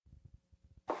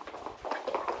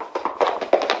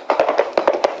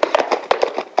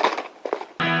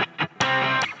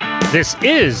This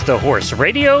is the Horse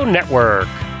Radio Network.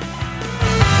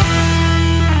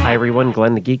 Hi everyone,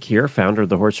 Glenn the Geek here, founder of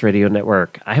the Horse Radio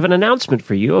Network. I have an announcement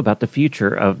for you about the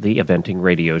future of the Eventing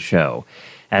Radio Show.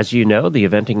 As you know, the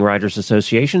Eventing Riders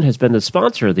Association has been the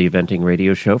sponsor of the Eventing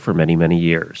Radio Show for many, many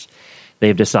years.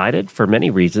 They've decided, for many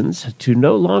reasons, to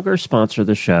no longer sponsor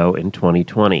the show in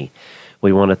 2020.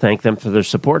 We want to thank them for their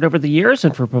support over the years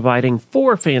and for providing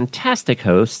 4 fantastic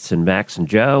hosts in Max and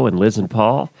Joe and Liz and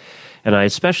Paul. And I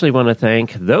especially want to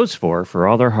thank those 4 for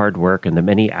all their hard work and the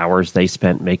many hours they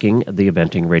spent making the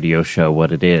Eventing Radio Show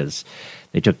what it is.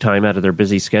 They took time out of their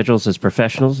busy schedules as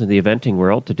professionals in the eventing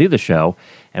world to do the show,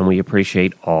 and we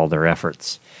appreciate all their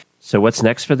efforts. So what's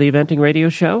next for the Eventing Radio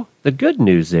Show? The good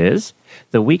news is,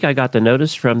 the week I got the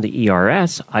notice from the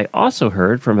ERS, I also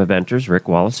heard from eventers Rick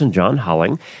Wallace and Jon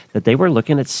Holling that they were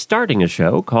looking at starting a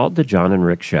show called The Jon and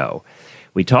Rick Show.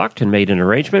 We talked and made an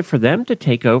arrangement for them to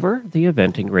take over the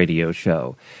Eventing Radio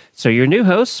Show. So your new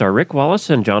hosts are Rick Wallace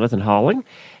and Jonathan Holling,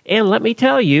 and let me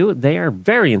tell you, they are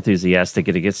very enthusiastic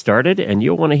to get started, and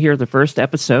you'll want to hear the first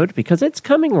episode because it's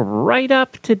coming right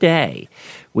up today.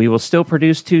 We will still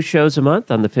produce 2 shows a month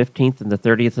on the 15th and the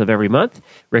 30th of every month.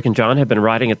 Rick and Jon have been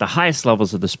riding at the highest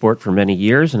levels of the sport for many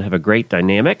years and have a great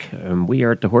dynamic. We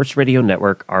are at the Horse Radio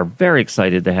Network are very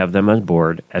excited to have them on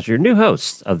board as your new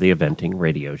hosts of the Eventing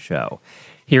Radio Show.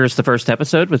 Here's the first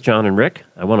episode with Jon and Rick.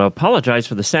 I want to apologize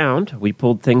for the sound. We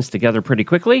pulled things together pretty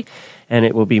quickly, and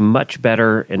it will be much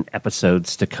better in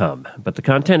episodes to come. But the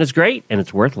content is great, and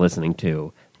it's worth listening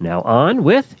to. Now on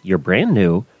with your brand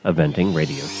new Eventing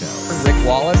Radio Show. Rick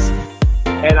Wallace.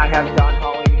 And I have Jon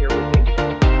Holling here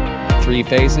with me. 3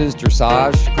 phases,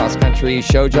 dressage, cross-country,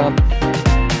 show jump.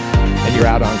 And you're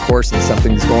out on course and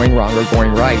something's going wrong or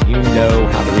going right. You know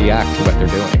how to react to what they're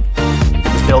doing.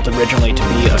 It was built originally to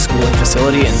be a schooling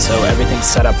facility, and so everything's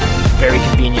set up very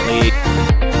conveniently.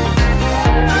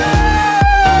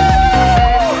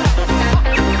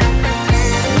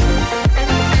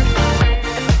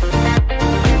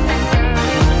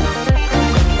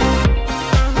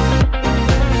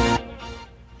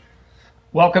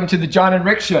 Welcome to the Jon and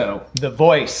Rick Show, the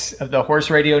voice of the Horse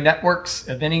Radio Network's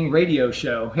Eventing Radio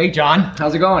Show. Hey, Jon,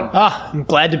 how's it going? I'm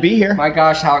glad to be here. My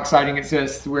gosh, how exciting is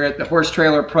this? We're at the Horse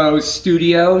Trailer Pros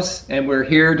studios, and we're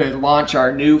here to launch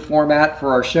our new format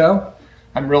for our show.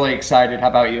 I'm really excited. How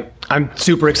about you? I'm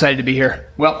super excited to be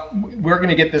here. Well, we're going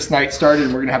to get this night started,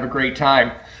 and we're going to have a great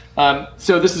time.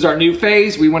 So this is our new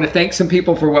phase. We want to thank some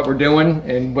people for what we're doing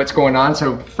and what's going on.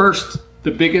 So first,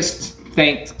 the biggest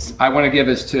thanks I want to give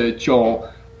is to Joel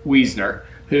Wiesner,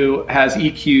 who has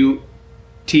EQ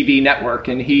TV Network,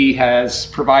 and he has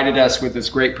provided us with this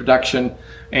great production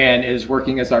and is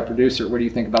working as our producer. What do you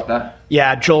think about that?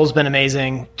 Yeah, Joel's been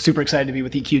amazing. Super excited to be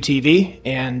with EQ TV.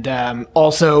 And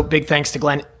also big thanks to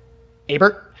Glenn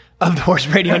Abert of the Horse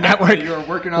Radio Network. You're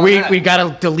working on that. We got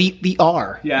to delete the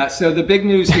R. Yeah, so the big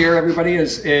news here, everybody,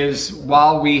 is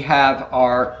while we have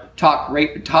our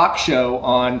talk show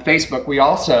on Facebook, we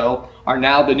also are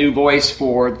now the new voice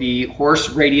for the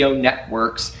Horse Radio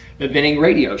Network's Eventing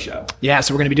Radio Show. Yeah,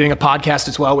 so we're going to be doing a podcast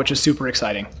as well, which is super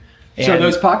exciting. So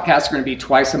those podcasts are going to be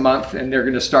twice a month, and they're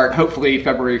going to start hopefully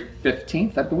February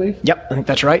 15th, I believe. Yep, I think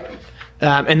that's right.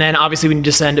 And then obviously we need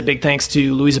to send a big thanks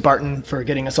to Louisa Barton for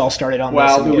getting us all started on this.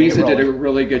 Well, Louisa did a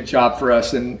really good job for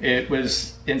us, and it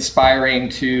was inspiring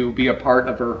to be a part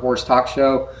of her horse talk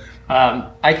show.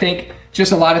 I think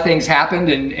just a lot of things happened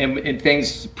and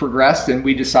things progressed, and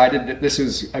we decided that this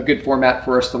is a good format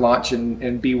for us to launch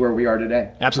and be where we are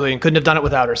today. Absolutely, and couldn't have done it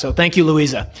without her. So thank you,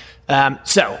 Louisa.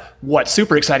 So what's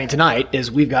super exciting tonight is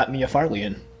we've got Mia Farley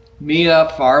in. Mia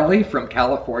Farley from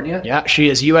California. Yeah, she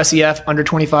is USEF Under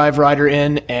 25 rider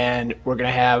in, and we're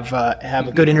going to have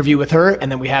a good interview with her.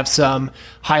 And then we have some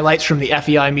highlights from the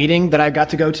FEI meeting that I got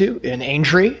to go to in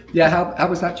Aintree. Yeah, how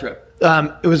was that trip?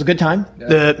 It was a good time. Yeah.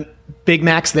 The Big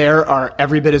Macs there are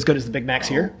every bit as good as the Big Macs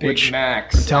here. Big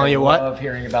Macs. I'm telling you what, I love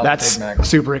hearing about that's the Big Macs.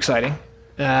 Super exciting.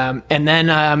 And then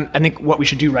I think what we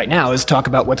should do right now is talk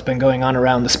about what's been going on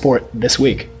around the sport this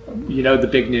week. You know, the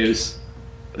big news.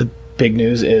 The big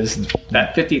news is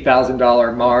that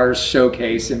 $50,000 Mars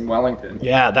showcase in Wellington.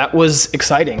 Yeah, that was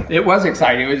exciting. It was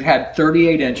exciting. It had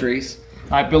 38 entries.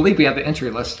 I believe we have the entry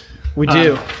list. We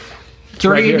do.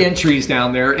 38 right entries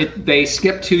down there. They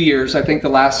skipped 2 years. I think the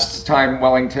last time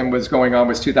Wellington was going on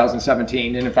was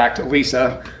 2017. And in fact,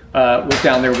 Elisa was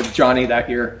down there with Johnny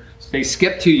that year. They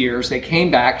skipped 2 years. They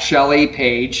came back. Shelley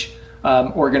Page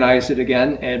organized it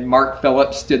again, and Mark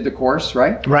Phillips did the course,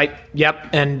 right? Right. Yep.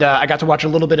 And I got to watch a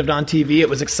little bit of it on TV. It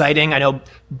was exciting. I know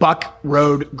Buck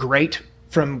rode great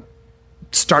from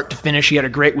start to finish, he had a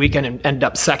great weekend and ended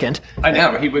up second. I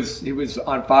know he was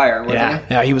on fire. Wasn't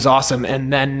he? Yeah, he was awesome.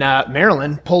 And then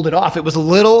Marilyn pulled it off. It was a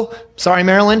little, sorry,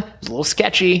 Marilyn, it was a little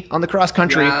sketchy on the cross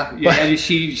country. Yeah, and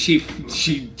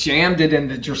she jammed it in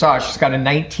the dressage. She's got a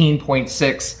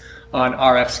 19.6 on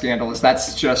RF Scandalous.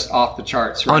 That's just off the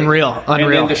charts. Right? Unreal.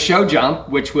 And then the show jump,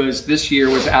 which was this year,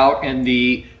 was out in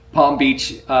the Palm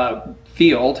Beach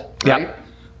field. Right?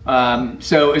 Yep.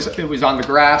 So it was on the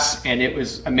grass, and it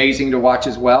was amazing to watch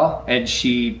as well. And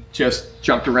she just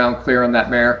jumped around clear on that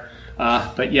mare.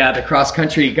 But yeah, the cross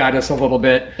country got us a little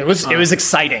bit. It was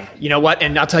exciting. You know what?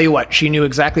 And I'll tell you what, she knew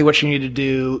exactly what she needed to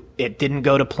do. It didn't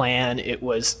go to plan. It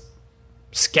was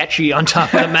sketchy on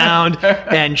top of the mound,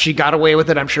 and she got away with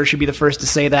it. I'm sure she'd be the first to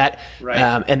say that. Right.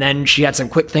 And then she had some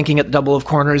quick thinking at the double of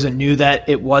corners and knew that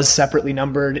it was separately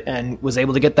numbered and was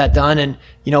able to get that done. And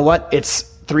you know what? It's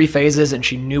 3 phases, and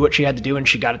she knew what she had to do, and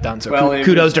she got it done. So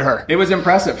kudos to her. It was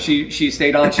impressive. She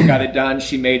stayed on. She got it done.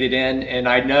 She made it in, and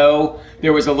I know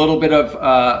there was a little bit of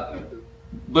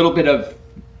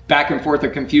back and forth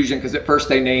of confusion because at first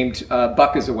they named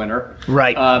Buck as a winner.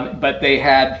 Right. But they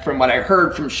had, from what I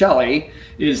heard from Shelley,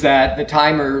 is that the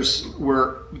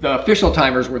official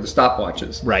timers were the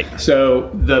stopwatches. Right. So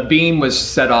the beam was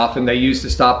set off and they used the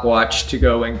stopwatch to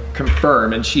go and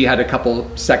confirm, and she had a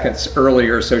couple seconds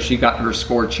earlier, so she got her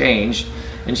score changed.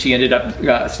 And she ended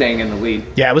up staying in the lead.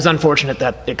 Yeah, it was unfortunate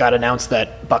that it got announced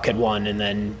that Buck had won, and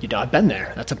then I've been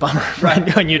there. That's a bummer.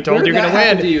 Right. When you're told you're going to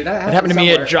win. To you? That happened to me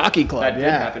at Jockey Club.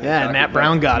 Yeah, and Matt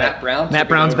Brown got it. Matt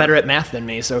Brown's better at math than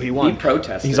me, so he won. He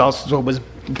protested. He's also was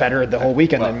better the whole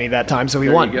weekend than me that time, so he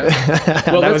won.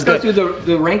 Well, let's go through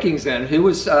the rankings then. Who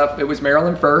was? It was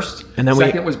Maryland first. And then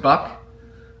second was Buck.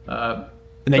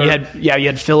 And then you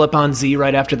had Philip on Z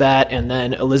right after that, and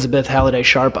then Elizabeth Halliday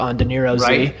Sharp on De Niro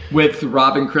right. Z. With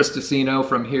Robin Christosino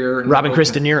from here. Robin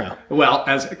Chris De Niro. Well,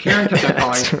 as Karen kept on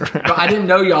calling. Right. I didn't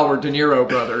know y'all were De Niro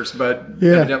brothers, but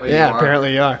evidently you are.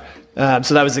 Apparently you are.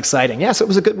 So that was exciting. Yeah, so it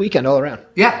was a good weekend all around.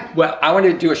 Yeah. Well, I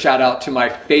wanted to do a shout out to my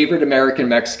favorite American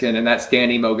Mexican, and that's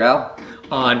Danny Mogal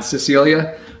on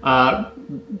Cecilia.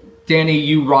 Danny,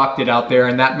 you rocked it out there,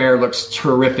 and that mare looks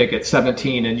terrific at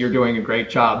 17, and you're doing a great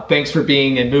job. Thanks for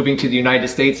being and moving to the United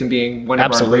States and being one of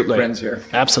our great friends here.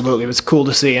 Absolutely. It was cool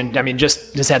to see, and I mean,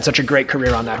 just had such a great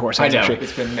career on that horse. I know.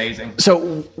 It's been amazing.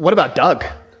 So what about Doug?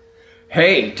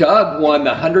 Hey, Doug won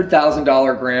the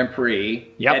 $100,000 Grand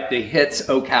Prix at the Hits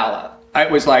Ocala. I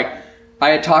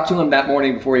had talked to him that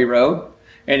morning before he rode,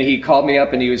 and he called me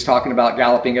up and he was talking about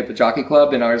galloping at the Jockey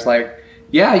Club, and I was like,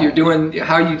 yeah, you're doing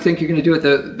how you think you're going to do at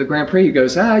the Grand Prix. He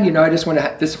goes, I just want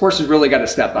to, this horse has really got to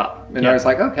step up. And I was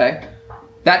like, okay.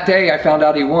 That day I found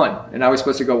out he won, and I was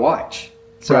supposed to go watch.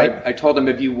 So I told him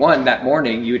if you won that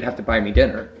morning, you would have to buy me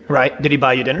dinner. Right. Did he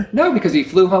buy you dinner? No, because he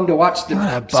flew home to watch the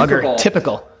Super Bowl.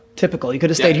 Typical. You could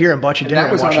have stayed here and bought you dinner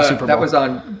and watched the Super Bowl. That was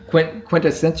on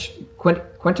Quintessence.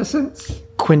 Quintessence.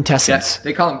 Yeah,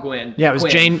 they call him Gwyn. Yeah, it was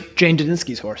Jane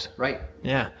Dodinsky's horse. Right.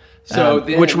 Yeah. So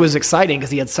which was exciting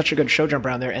because he had such a good show jump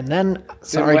around there. And then,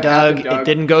 sorry, Doug, it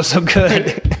didn't go so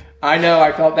good. I know.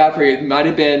 I felt bad for you. It might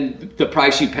have been the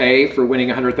price you pay for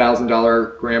winning a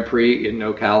 $100,000 Grand Prix in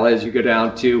Ocala as you go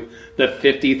down to the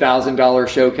 $50,000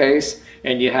 showcase.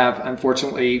 And you have,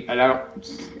 unfortunately, I don't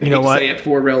say it,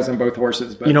 4 rails in both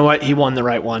horses. But you know what? He won the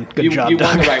right one. Good job, Doug. You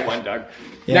won the right one, Doug.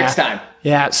 Yeah. Next time.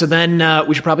 Yeah, so then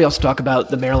we should probably also talk about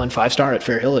the Maryland 5-star at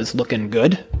Fair Hill is looking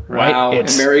good. Right? Wow, and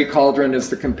Mary Cauldron is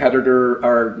the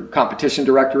competition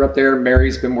director up there.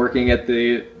 Mary's been working at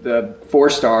the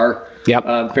 4-star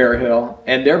Fair Hill,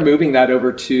 and they're moving that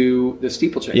over to the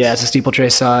steeplechase. Yeah, it's a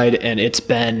steeplechase side, and it's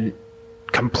been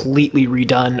completely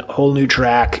redone, whole new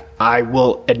track. I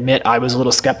will admit I was a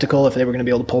little skeptical if they were going to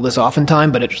be able to pull this off in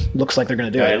time, but it looks like they're going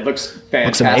to do it. It looks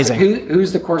fantastic. Looks amazing.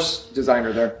 Who's the course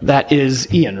designer there? That is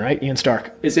Ian, right? Ian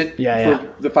Stark. Is it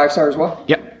for the 5-star as well?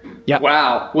 Yep.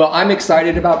 Wow. Well, I'm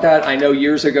excited about that. I know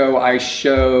years ago I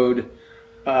showed in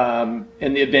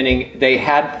the eventing, they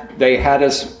had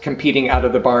us competing out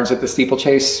of the barns at the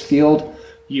steeplechase field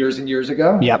years and years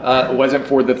ago. Yep. It wasn't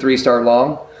for the 3-star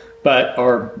long.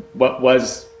 Or what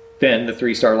was then the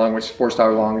 3-star long, which is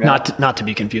 4-star long now. Not to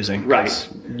be confusing, right?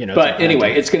 But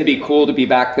anyway, it's going to be cool to be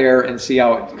back there and see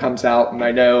how it comes out, and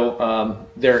I know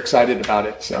they're excited about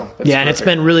it. So that's and it's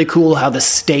been really cool how the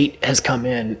state has come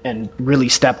in and really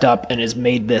stepped up and has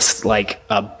made this like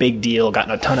a big deal, gotten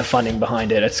a ton of funding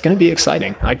behind it. It's going to be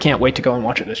exciting. I can't wait to go and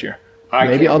watch it this year.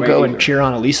 Maybe I'll go and cheer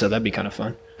on Elisa. That'd be kind of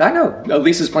fun. I know.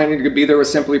 Elisa's planning to be there with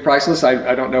Simply Priceless.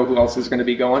 I don't know who else is going to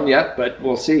be going yet, but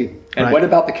we'll see. And what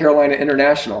about the Carolina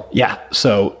International? Yeah.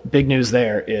 So big news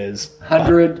there is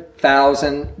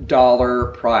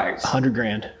 $100,000 prize.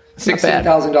 $100,000.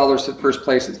 $16,000 to first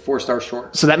place at 4-star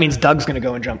short. So that means Doug's going to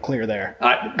go and jump clear there.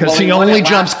 Because Well, he only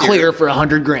jumps clear for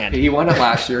 $100,000. He won it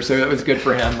last year, so it was good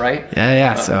for him, right?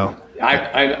 Yeah. So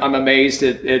I'm amazed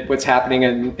at what's happening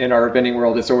in our eventing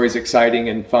world. It's always exciting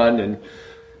and fun, and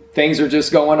things are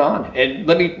just going on. And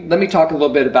let me talk a little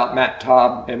bit about Matt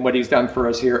Taub and what he's done for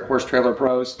us here at Horse Trailer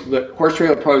Pros. Look, Horse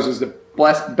Trailer Pros is the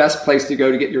best place to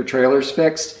go to get your trailers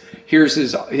fixed. This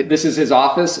is his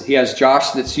office. He has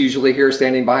Josh that's usually here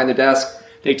standing behind the desk.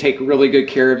 They take really good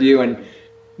care of you. And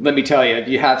let me tell you, if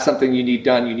you have something you need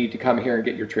done, you need to come here and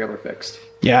get your trailer fixed.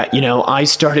 Yeah, I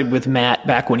started with Matt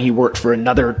back when he worked for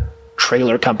another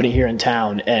trailer company here in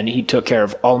town, and he took care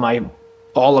of all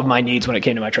of my needs when it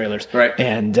came to my trailers. Right.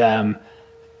 And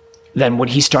then when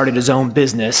he started his own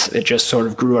business, it just sort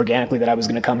of grew organically that I was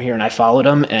going to come here, and I followed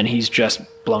him, and he's just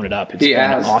blown it up. It's been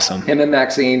awesome. Him and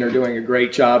Maxine are doing a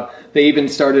great job. They even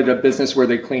started a business where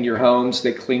they clean your homes,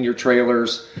 they clean your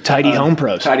trailers. Tidy Home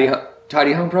Pros. Tidy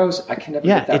Home Pros? I can never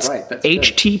get that right. That's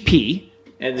HTP,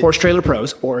 and Horse Trailer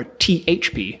Pros, or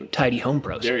THP, Tidy Home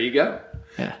Pros. There you go.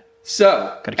 Yeah.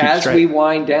 So, as we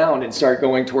wind down and start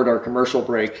going toward our commercial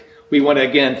break, we want to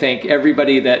again thank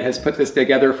everybody that has put this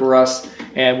together for us,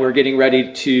 and we're getting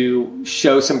ready to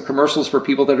show some commercials for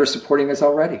people that are supporting us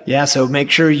already. Yeah, so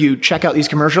make sure you check out these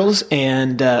commercials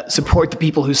and support the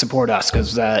people who support us,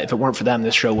 because if it weren't for them,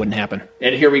 this show wouldn't happen.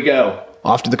 And here we go.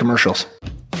 Off to the commercials.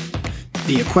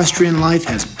 The equestrian life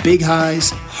has big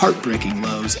highs, heartbreaking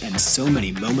lows, and so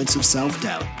many moments of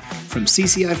self-doubt. From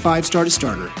CCI 5-star to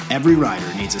starter, every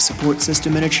rider needs a support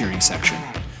system and a cheering section.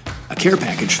 A care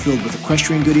package filled with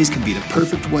equestrian goodies can be the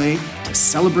perfect way to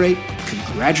celebrate,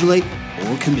 congratulate,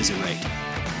 or commiserate.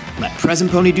 Let Present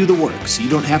Pony do the work so you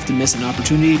don't have to miss an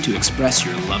opportunity to express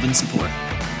your love and support.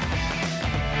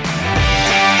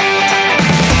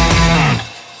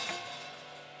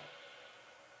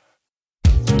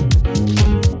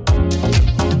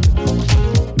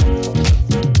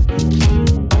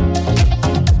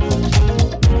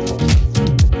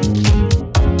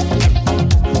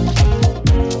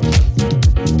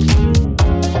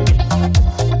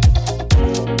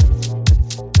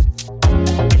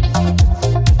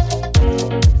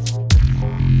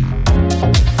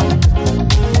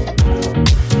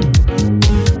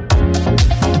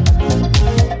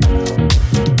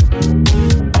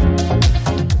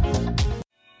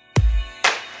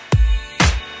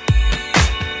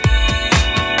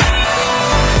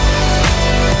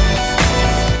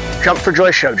 Jump for Joy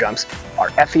show jumps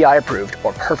are FEI approved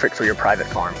or perfect for your private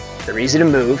farm. They're easy to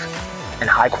move and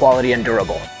high quality and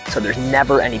durable, so there's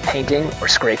never any painting or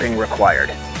scraping required.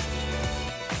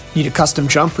 Need a custom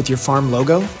jump with your farm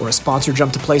logo or a sponsor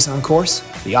jump to place on course?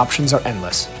 The options are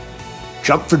endless.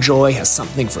 Jump for Joy has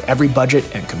something for every budget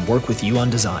and can work with you on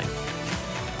design.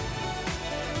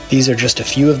 These are just a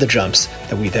few of the jumps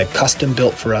that we've had custom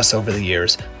built for us over the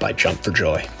years by Jump for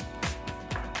Joy.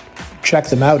 Check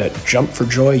them out at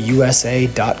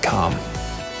jumpforjoyusa.com.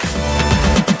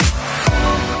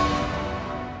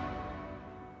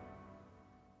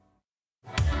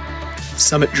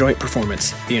 Summit Joint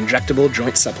Performance, the injectable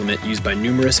joint supplement used by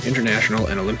numerous international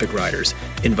and Olympic riders,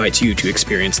 invites you to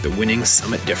experience the winning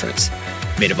Summit difference.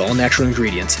 Made of all natural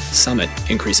ingredients, Summit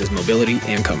increases mobility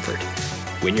and comfort.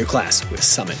 Win your class with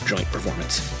Summit Joint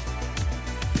Performance.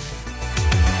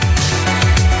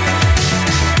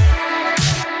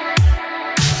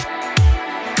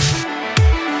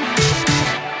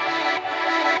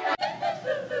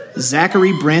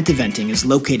 Zachary Brandt Eventing is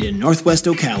located in Northwest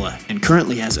Ocala and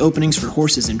currently has openings for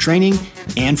horses in training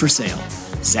and for sale.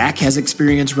 Zach has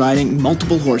experience riding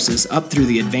multiple horses up through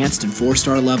the advanced and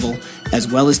 4-star level,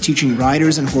 as well as teaching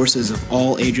riders and horses of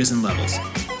all ages and levels.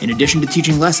 In addition to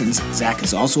teaching lessons, Zach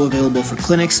is also available for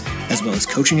clinics as well as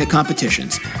coaching at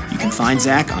competitions. You can find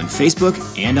Zach on Facebook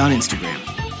and on Instagram.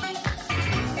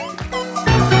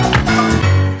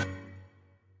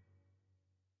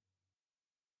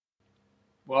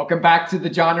 Welcome back to the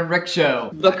Jon and Rick Show.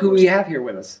 Look who we have here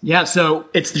with us. Yeah, so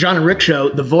it's the Jon and Rick Show,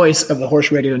 the voice of the Horse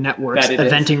Radio Network's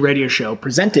eventing radio show,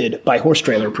 presented by Horse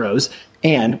Trailer Pros,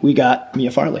 and we got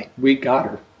Mia Farley. We got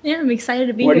her. Yeah, I'm excited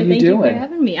to be What here. are you Thank doing? you for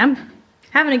having me. I'm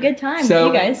having a good time with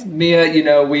you guys.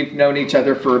 Mia, we've known each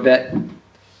other for a bit,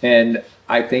 and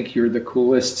I think you're the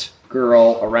coolest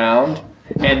girl around.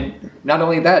 And not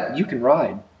only that, you can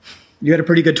ride. You had a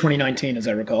pretty good 2019, as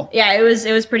I recall. Yeah, it was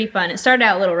pretty fun. It started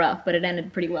out a little rough, but it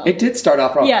ended pretty well. It did start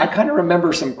off rough. Yeah. I kind of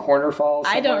remember some corner falls.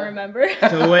 I don't remember.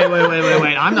 So wait.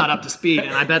 I'm not up to speed,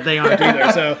 and I bet they aren't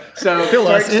either. So start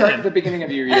at the beginning of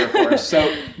your year for us.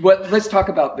 So let's talk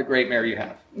about the great mare you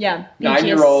have. Yeah.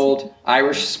 9-year-old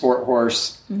Irish sport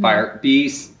horse,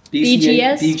 BGS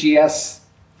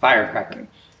firecracker.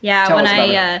 Yeah, Tell us about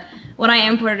it. When I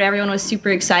imported, everyone was super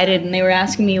excited, and they were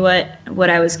asking me what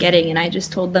I was getting, and I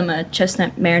just told them a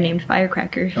chestnut mare named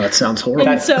Firecracker. Oh, that sounds horrible.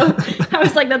 And so I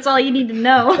was like, that's all you need to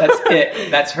know. That's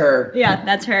it. That's her. Yeah,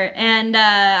 that's her. And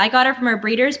I got her from our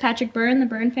breeders, Patrick Byrne, the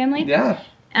Byrne family. Yeah.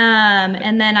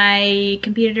 And then I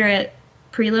competed her at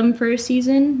prelim for a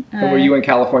season. And were you in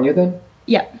California then?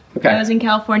 Yeah. Okay. I was in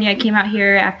California. I came out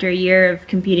here after a year of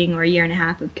competing, or a year and a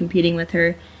half of competing with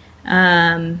her.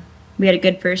 We had a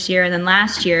good first year, and then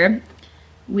last year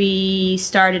we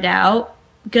started out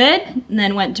good, and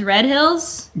then went to Red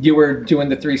Hills. You were doing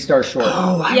the 3-star short.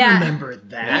 Oh, I Yeah. remember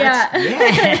that.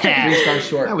 Yeah. 3-star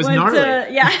short. That was Went gnarly.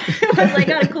 I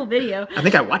got a cool video. I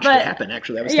think I watched But- it happen,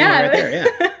 actually. I was standing right there,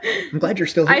 yeah. I'm glad you're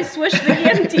still here. I swished the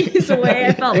EMTs away.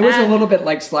 I felt It was bad. a little bit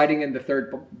like sliding in the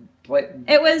third plate.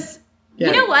 It was. Yeah,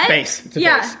 You know what? Base. It's a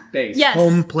Yeah. base. Base. Yes.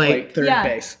 Home plate, third Yeah.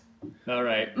 base. All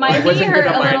right. My I knee wasn't good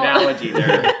hurt on a my little. analogy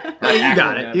there. You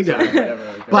got it. You got it. Whatever.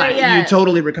 But yeah. you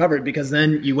totally recovered, because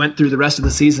then you went through the rest of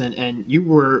the season and you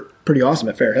were pretty awesome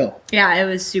at Fair Hill. Yeah, it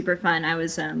was super fun. I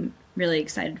was really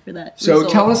excited for that. So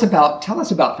result. tell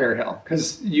us about Fair Hill,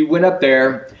 because you went up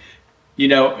there. You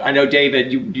know, I know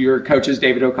David. Your coach is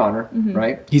David O'Connor,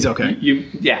 right? He's okay.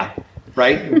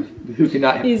 Right. Who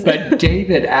cannot? He's- But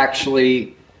David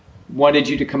actually wanted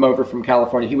you to come over from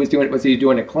California. Was he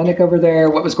doing a clinic over there?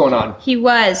 What was going on? He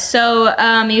was. So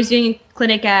he was doing a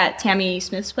clinic at Tammy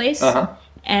Smith's place. Uh-huh.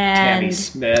 And Tammy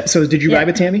Smith. So did you Yeah. ride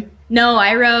with Tammy? no,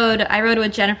 I rode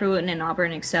with Jennifer Wooten and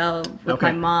Auburn Excel with Okay.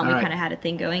 my mom. All We right. kind of had a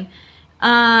thing going.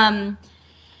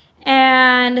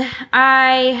 And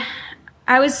I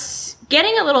was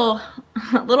getting a little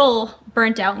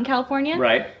burnt out in California.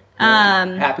 Right.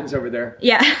 Um, Happens over there.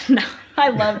 Yeah. No, I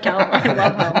love California. I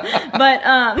love home. But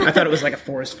I thought it was like a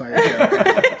forest fire joke.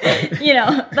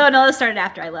 that started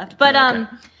after I left. But Okay.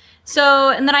 so,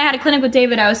 and then I had a clinic with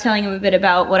David. I was telling him a bit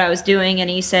about what I was doing, and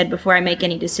he said, before I make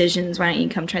any decisions, why don't you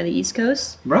come try the East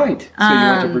Coast? Right. So you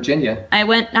went to Virginia.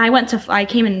 I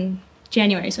came in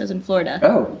January, so I was in Florida.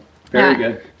 Oh, very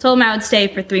good. Told him I would stay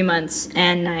for 3 months,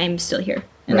 and I'm still here.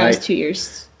 And that was Right. 2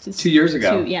 years. 2 years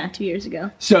ago. 2 years ago.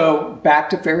 So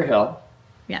back to Fair Hill.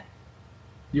 Yeah.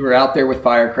 You were out there with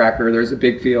Firecracker. There's a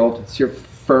big field. It's your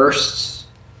first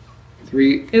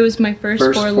It was my first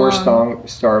four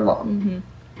star long.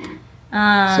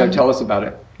 So tell us about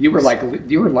it. You were like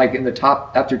in the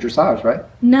top after dressage, right?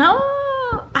 No,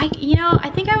 I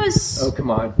think I was. Oh,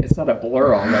 come on. It's not a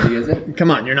blur already, is it?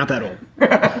 Come on, you're not that old.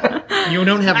 You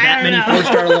don't have that many know.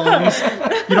 4-star longs.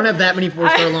 You don't have that many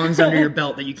 4-star longs under your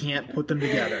belt that you can't put them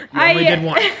together. You only did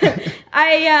one.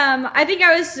 I think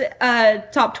I was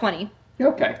top 20.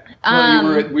 Okay.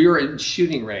 Well, we were in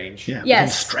shooting range. Yeah, Yes.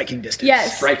 within striking distance.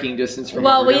 Yes. Striking distance from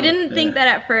Well, what we we're doing. didn't think that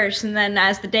at first, and then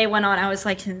as the day went on, I was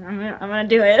like, I'm gonna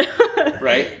do it.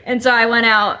 Right. And so I went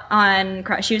out on.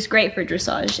 She was great for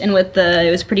dressage, and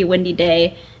it was a pretty windy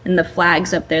day, and the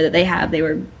flags up there that they have, they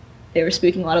were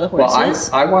spooking a lot of the Well,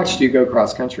 horses. I watched you go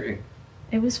cross country.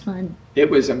 It was fun. It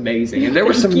was amazing, and there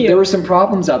were Thank you. there were some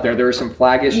problems out there. There were some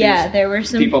flag issues. Yeah, there were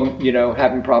some people,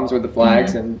 having problems with the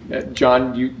flags. And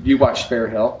John, you watched Fair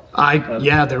Hill.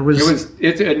 There was.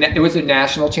 It was a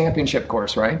national championship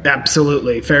course, right?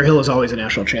 Absolutely. Fair Hill is always a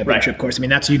national championship course. I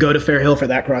mean, you go to Fair Hill for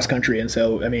that cross country. And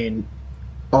so, I mean,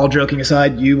 all joking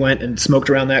aside, you went and smoked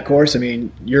around that course. I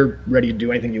mean, you're ready to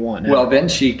do anything you want now. Well, then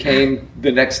she came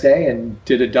the next day and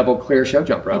did a double clear show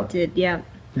jump round. did, yeah.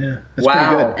 Yeah, that's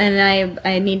Wow. pretty good. And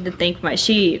I need to thank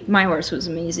my horse was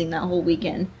amazing that whole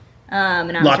weekend.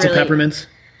 And I Lots was of peppermints.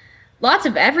 Lots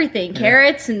of everything,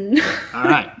 carrots and All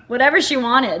right. whatever she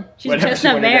wanted. She's Whatever just she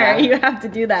a wanted to mare. have. You have to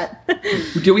do that.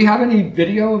 Do we have any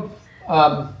video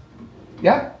of?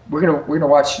 Yeah, we're gonna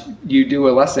watch you do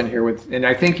a lesson here and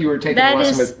I think you were taking That a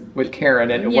lesson is- with Karen,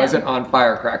 and it Yeah. wasn't on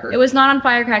Firecracker. It was not on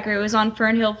Firecracker. It was on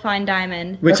Fernhill Fine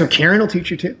Diamond. Wait, so Karen will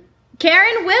teach you too?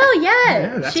 Karen will, yeah.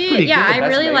 Yeah, that's pretty good. I That's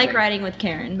really like amazing. riding with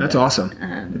Karen. That's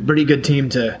awesome. Pretty good team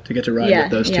to get to ride Yeah,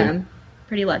 with those two. yeah. I'm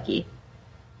pretty lucky.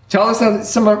 Tell us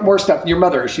some more stuff. Your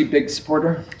mother, is she a big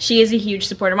supporter? She is a huge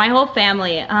supporter. My whole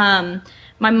family.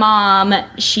 My mom,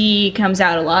 she comes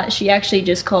out a lot. She actually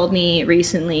just called me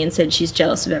recently and said she's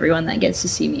jealous of everyone that gets to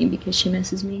see me because she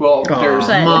misses me. Well, Aw, there's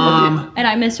But- Mom. And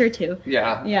I miss her too.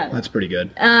 yeah. Yeah. That's pretty good.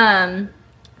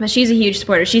 But she's a huge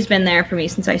supporter. She's been there for me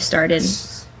since I started.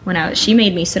 She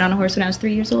made me sit on a horse when I was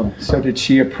 3 years old. So did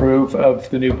she approve of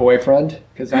the new boyfriend?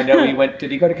 Because I know he went. Did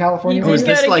he go to California? He is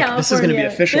did this go to like- this is gonna be California.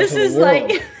 official This to the is world.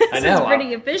 like I this know. is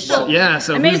pretty official. Yeah,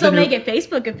 so I may who's as well the new- make it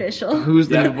Facebook official. Who's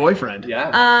the Yeah. new boyfriend?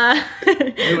 Yeah.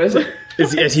 Who is it?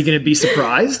 Is he going to be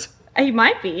surprised? He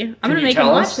might be. I'm going to make him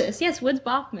watch this. Yes, Woods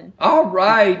Boffman. All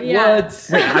right, Yeah. Woods.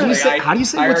 Wait, how do you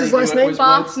say what's his last name?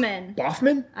 Boffman.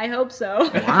 Boffman? I hope so.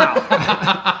 Wow.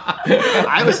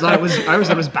 I always thought it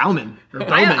was Bauman or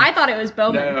Bowman. I thought it was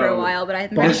Bowman for a while, but I'm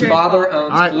pretty His sure father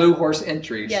owns right. Blue Horse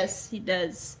Entries. Yes, he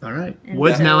does. All right. And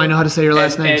Woods, so- now I know how to say your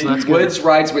last name, And so that's Woods good.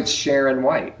 rides with Sharon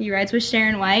White. He rides with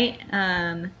Sharon White.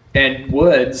 And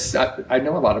Woods, I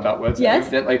know a lot about Woods. Yes.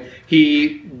 Evidently.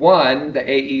 He won the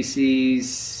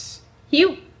AEC's. He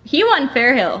won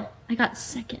Fairhill. I got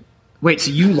second. Wait,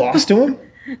 so you lost to him?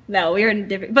 No, we were in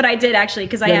different. But I did actually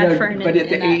because I had Fern. But at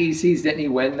the in that. AECs, didn't he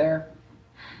win there?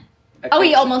 Oh,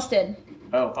 he almost did.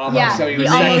 Oh, almost. Yeah, So he was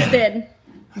almost second. did.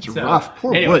 That's rough.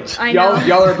 Poor Anyway, Woods. I know.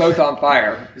 Y'all are both on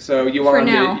fire. So you are For on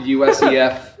now. the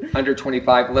USEF Under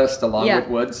 25 list along Yeah. with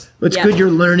Woods. It's Yeah. good you're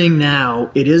learning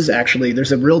now. It is actually,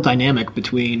 there's a real dynamic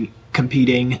between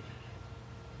competing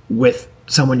with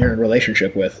someone you're in a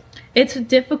relationship with. It's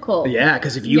difficult. Yeah,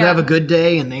 because if you Yeah. have a good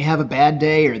day and they have a bad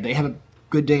day, or they have a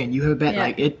good day and you have a bad, Yeah.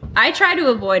 like it, I try to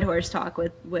avoid horse talk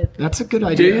with. that's a good Do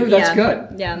idea. you? That's yeah. good.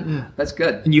 Yeah. That's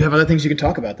good. And you have other things you can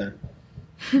talk about then.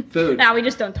 Food. Now we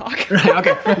just don't talk.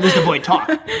 Okay, just avoid talk.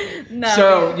 No.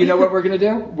 So, you know what we're going to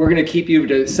do? We're going to keep you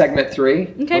to segment 3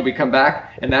 Okay. when we come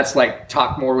back. And that's like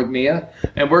talk more with Mia.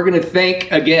 And we're going to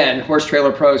thank, again, Horse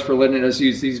Trailer Pros for letting us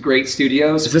use these great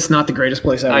studios. Is this not the greatest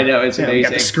place ever? I know, it's We got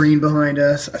amazing. the screen behind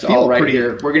us. I It's feel all right pretty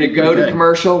here. We're going to go to good.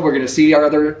 commercial. We're going to see our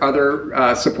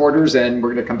other supporters. And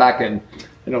we're going to come back in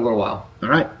a little while. All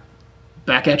right.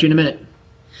 Back at you in a minute.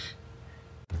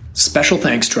 Special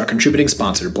thanks to our contributing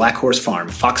sponsor, Black Horse Farm,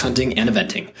 Fox Hunting and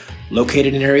Eventing.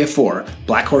 Located in Area 4,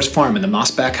 Black Horse Farm and the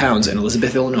Mossback Hounds in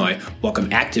Elizabeth, Illinois, welcome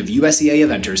active USEA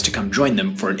eventers to come join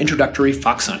them for an introductory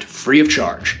fox hunt free of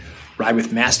charge. Ride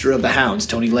with Master of the Hounds,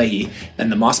 Tony Leahy,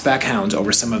 and the Mossback Hounds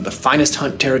over some of the finest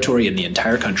hunt territory in the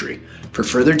entire country. For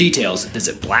further details,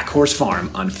 visit Black Horse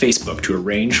Farm on Facebook to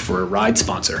arrange for a ride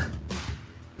sponsor.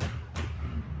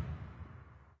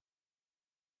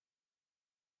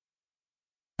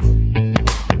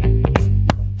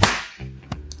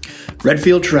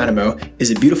 Redfield Geronimo is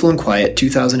a beautiful and quiet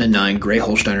 2009 Gray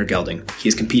Holsteiner gelding. He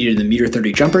has competed in the meter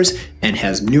 30 jumpers and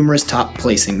has numerous top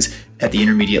placings at the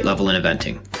intermediate level in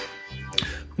eventing.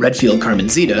 Redfield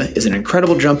Carmencita is an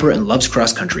incredible jumper and loves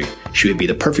cross country. She would be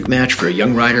the perfect match for a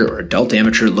young rider or adult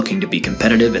amateur looking to be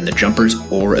competitive in the jumpers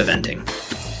or eventing.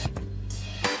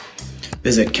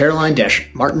 Visit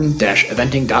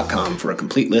caroline-martin-eventing.com for a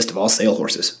complete list of all sale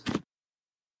horses.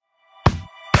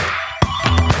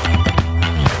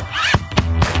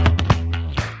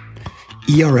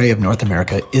 ERA of North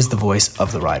America is the voice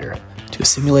of the rider, to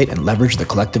assimilate and leverage the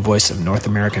collective voice of North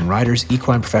American riders,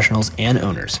 equine professionals, and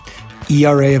owners.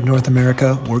 ERA of North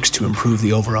America works to improve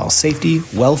the overall safety,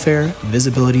 welfare,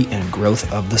 visibility, and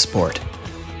growth of the sport.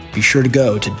 Be sure to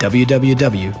go to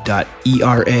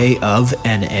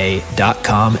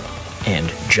www.eraofna.com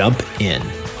and jump in.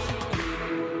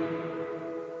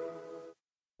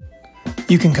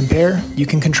 You can compare, you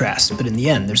can contrast, but in the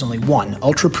end, there's only one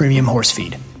ultra-premium horse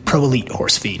feed, Pro Elite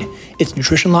Horse Feed. Its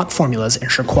nutrition lock formulas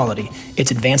ensure quality,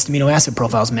 its advanced amino acid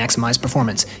profiles maximize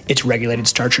performance, its regulated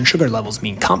starch and sugar levels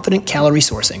mean confident calorie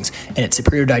sourcings, and its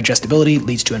superior digestibility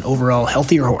leads to an overall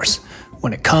healthier horse.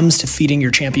 When it comes to feeding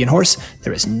your champion horse,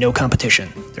 there is no competition.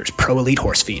 There's Pro Elite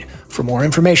Horse Feed. For more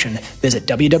information, visit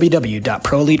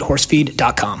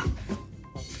www.proelitehorsefeed.com.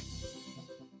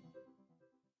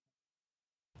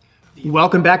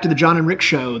 Welcome back to the Jon and Rick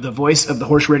Show, the voice of the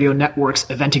Horse Radio Network's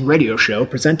eventing radio show,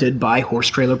 presented by Horse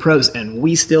Trailer Pros. And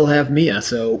we still have Mia,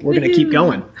 so we're going to keep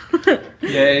going.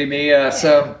 Yay, Mia.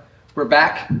 So we're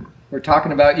back. We're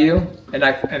talking about you. And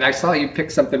I saw you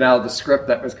pick something out of the script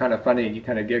that was kind of funny, and you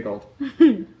kind of giggled.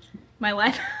 My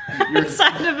life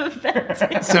outside of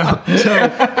eventing.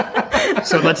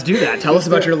 So let's do that. Tell us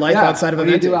about your life outside of what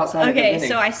do you eventing. do outside of Okay, eventing?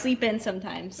 so I sleep in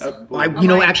sometimes.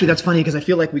 Actually, that's funny because I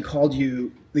feel like we called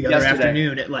you the other Yesterday.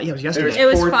 afternoon. It was yesterday. It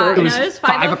was 4:30. 5. It was No, it was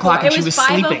 5 o'clock and It she was was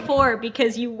sleeping. 5:04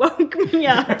 because you woke me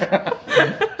up.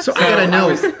 So I gotta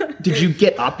know, did you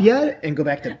get up yet and go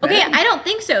back to bed? Okay, I don't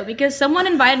think so because someone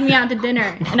invited me out to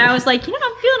dinner, and I was like, I'm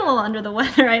feeling a little under the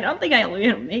weather. I don't think I'll be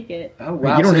able to make it. Oh,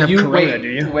 wow. You don't have corona, wait, do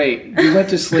you? Wait, you went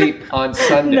to sleep on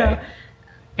Sunday. No.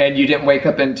 And you didn't wake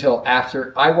up until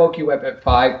after. I woke you up at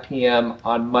 5 p.m.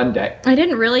 on Monday. I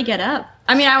didn't really get up.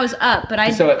 I mean, I was up, but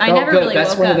I So it felt never good. really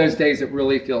That's woke one up. of those days that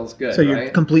really feels good, So you're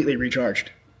right? completely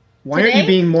recharged. Why aren't Today? you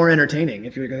being more entertaining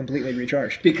if you're completely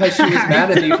recharged? Because she was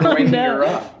mad at me for waking No. her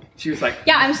up. She was like,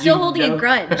 Yeah, I'm still "You holding a know-"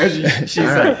 grudge. She's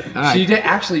like, right. she did.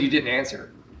 Actually, you didn't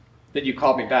answer. Then you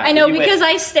called me back. I know, because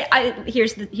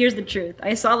here's the truth.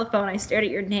 I saw the phone. I stared at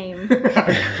your name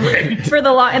for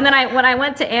the long, and then when I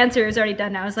went to answer, it was already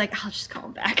done. I was like, I'll just call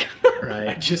him back.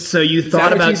 Right. So you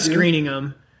thought about screening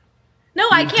him. No,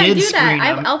 I can't do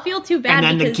that. I'll feel too bad.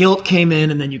 And then the guilt came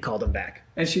in, and then you called him back.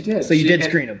 And she did. So you did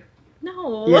screen him.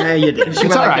 No. Yeah, you did. It's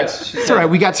all right. It's all right.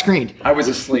 We got screened. I was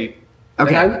asleep.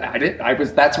 Okay. And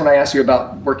that's when I asked you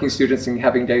about working students and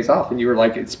having days off, and you were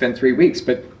like, "It's been 3 weeks."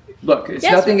 But look, it's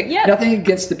nothing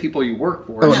against the people you work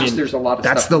for. It's just there's a lot of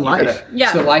that's stuff. The life.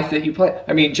 It's the life that you play.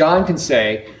 I mean, Jon can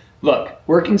say, "Look,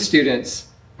 working students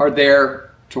are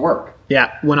there to work."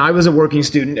 Yeah. When I was a working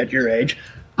student at your age,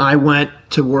 I went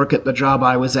to work at the job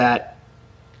I was at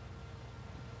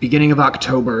beginning of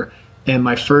October, and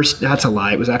that's a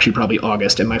lie. It was actually probably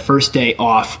August, and my first day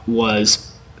off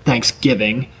was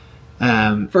Thanksgiving.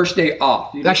 First day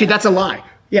off. Actually, that's a lie.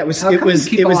 Yeah, it was. How come you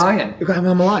keep lying? I'm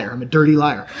a liar. I'm a dirty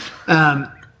liar.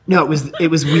 No, it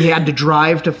was. We had to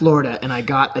drive to Florida, and I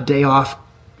got a day off.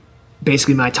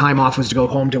 Basically, my time off was to go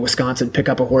home to Wisconsin, pick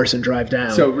up a horse, and drive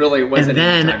down. So really, it wasn't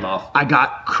any time off. I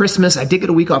got Christmas. I did get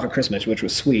a week off at Christmas, which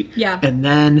was sweet. Yeah. And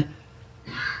then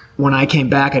when I came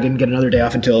back, I didn't get another day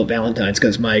off until Valentine's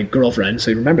because my girlfriend.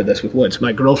 So you remember this with Woods.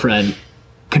 My girlfriend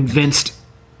convinced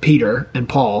Peter and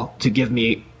Paul to give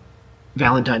me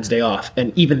Valentine's Day off,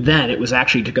 and even then it was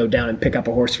actually to go down and pick up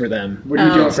a horse for them. What are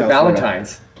you doing for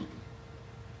Valentine's?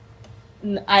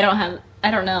 I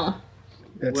don't know.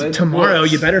 It's tomorrow.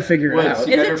 You better figure it out. Is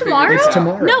it tomorrow? It's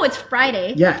tomorrow. No, it's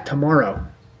Friday. Yeah, tomorrow.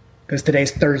 Because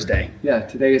today's Thursday. Yeah,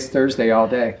 today is Thursday all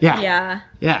day. Yeah.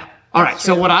 All right,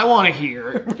 so what I want to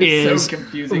hear is so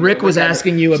confusing. Rick was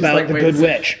asking you about the Good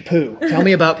Witch, Pooh. Tell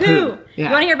me about Pooh. Yeah.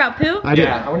 You want to hear about Pooh? I do.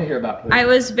 Yeah, I want to hear about Pooh. I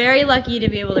was very lucky to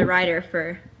be able to ride her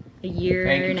for a year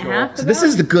and a half ago. So this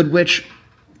is the Good Witch.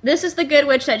 This is the Good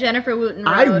Witch that Jennifer Wooten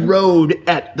rode. I rode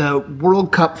at the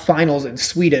World Cup finals in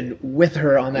Sweden with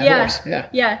her on that horse.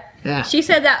 Yeah. She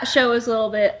said that show was a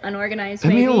little bit unorganized,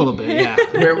 maybe. I mean, a little bit, yeah.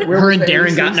 Where her and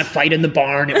Darren got in a fight in the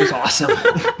barn. It was awesome.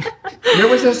 Where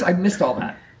was this? I missed all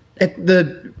that.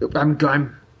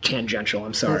 I'm tangential.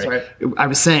 I'm sorry. That's right. I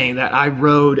was saying that I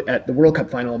rode at the World Cup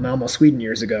final in Malmo, Sweden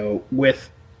years ago with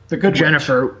the Good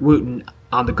Jennifer Wooten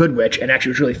on the Good Witch, and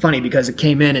actually it was really funny because it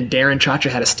came in and Darren Chacha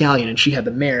had a stallion and she had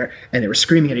the mare, and they were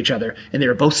screaming at each other, and they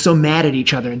were both so mad at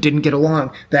each other and didn't get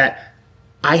along that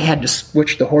I had to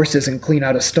switch the horses and clean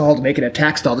out a stall to make it a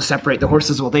tack stall to separate the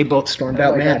horses while they both stormed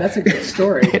out mad. God, that's a good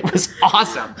story. It was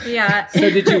awesome. Yeah. So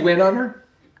did you win on her?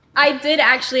 I did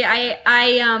actually.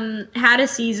 I had a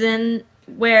season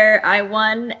where I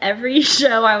won every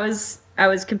show I was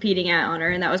competing at on her,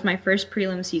 and that was my first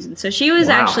prelim season. So she was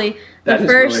actually the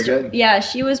first. Really good. Yeah,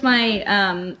 she was my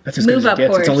that's as good move as it up gets.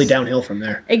 horse. It's only downhill from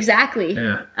there. Exactly.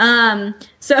 Yeah.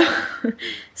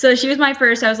 So she was my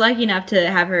first. I was lucky enough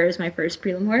to have her as my first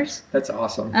prelim horse. That's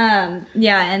awesome.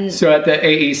 Yeah, and so at the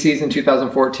AE season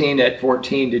 2014, at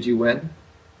 14, did you win?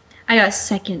 I got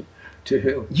second. To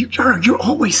who? You're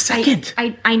always second.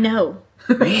 I know.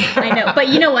 I know. But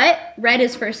you know what? Red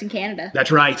is first in Canada.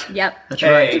 That's right. Yep. That's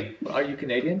right. Are you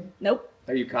Canadian? Nope.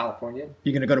 Are you Californian?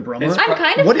 You gonna go to Bromont? I'm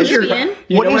kind of What is Canadian.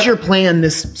 your plan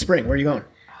this spring? Where are you going?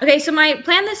 Okay, so my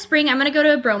plan this spring, I'm gonna go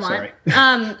to Bromont. Sorry.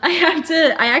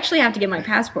 I actually have to get my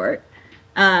passport.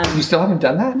 You still haven't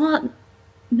done that? Well,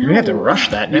 no. You have to rush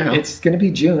that now. It's gonna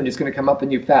be June. It's gonna come up on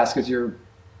you fast because you're,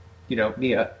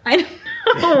 Mia. I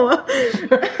know.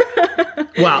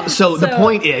 Well, so the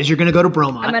point is, you're going to go to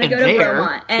Bromont. I'm going to go to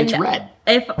Bromont, and it's red.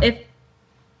 If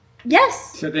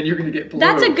yes, so then you're going to get blue.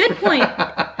 That's a good point.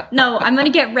 No, I'm going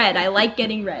to get red. I like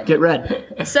getting red. Get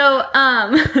red. So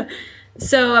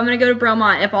so I'm going to go to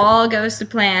Bromont. If all goes to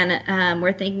plan,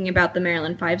 we're thinking about the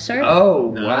Maryland 5-star.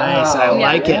 Oh, nice! Wow. I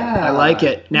like it. I like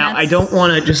it. Now I don't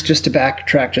want to just to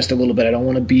backtrack just a little bit. I don't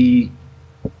want to be,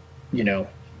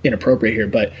 inappropriate here,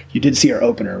 but you did see our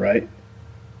opener, right?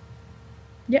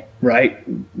 Yep. Right?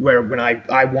 Where when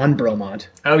I won Bromont.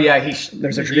 Oh yeah,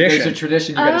 there's a tradition. There's a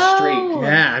tradition. You got to streak.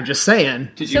 Yeah, I'm just saying.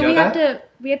 Did you know that?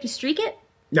 We have to streak it?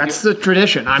 That's the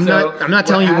tradition. I'm not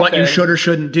telling you what you should or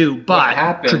shouldn't do,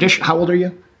 but tradition. How old are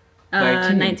you?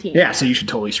 19. Yeah, so you should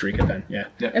totally streak it then. Yeah.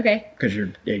 Okay. Because you're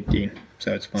 18,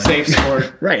 so it's fine. Safe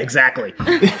sport. Right, exactly.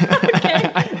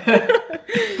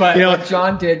 But what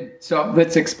Jon did, so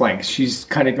let's explain, 'cause she's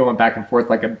kind of going back and forth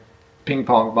like a ping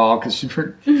pong ball.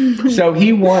 So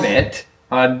he won it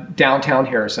on downtown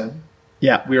Harrison.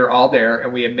 Yeah. We were all there,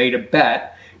 and we had made a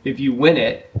bet. If you win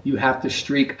it, you have to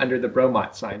streak under the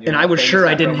Bromont sign. And I was sure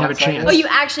I didn't have a chance. Oh, you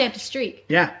actually have to streak?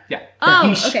 Yeah. Yeah. Oh,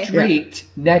 he streaked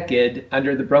naked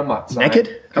under the Bromont sign.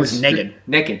 Naked? I was naked.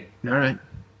 Naked. All right.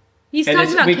 He's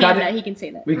talking about Canada. He can say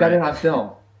that. We got it on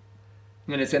film.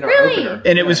 And it's in our Really? opener.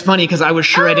 And it was funny because I was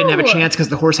sure I didn't have a Oh. chance because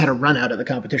the horse had a run out of the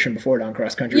competition before it on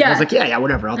cross country. Yeah. I was like, yeah,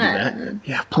 whatever, I'll do that.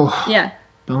 Yeah, Yeah.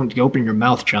 don't open your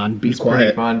mouth, John. Be It's quiet.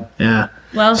 pretty fun. Yeah.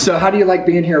 Well, So how do you like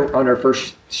being here on our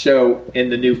first show in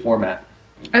the new format?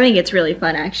 I think it's really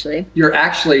fun, actually. You're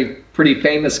actually pretty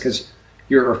famous because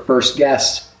you're our first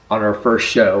guest on our first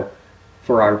show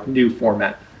for our new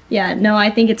format. Yeah, no, I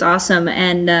think it's awesome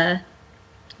and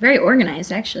very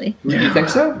organized, actually. Do you think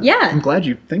so? I'm Yeah. glad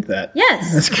you think that.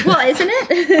 Yes. That's good. Well, isn't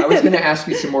it? I was going to ask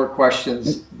you some more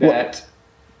questions that.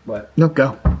 What? No,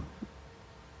 go.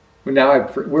 Well, now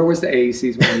where was the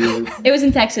AECs when you? It was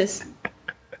in Texas.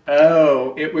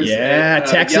 Oh, it was. Yeah,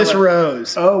 Texas Yellow-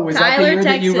 Rose. Oh, was that the Tyler, year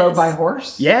that you Texas. rode by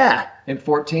horse? Yeah. In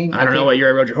 14? I don't know what year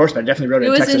I rode your horse, but I definitely rode it It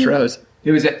in was Texas in- Rose.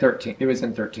 It was at 13. It was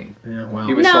in 13. Yeah, wow.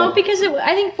 He was No, sold. because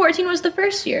I think 14 was the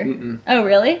first year. Oh,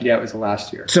 really? Yeah, it was the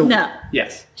last year. So, No.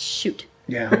 Yes. Shoot.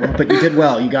 yeah, well, but you did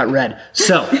well. You got red.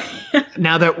 So,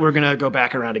 now that we're going to go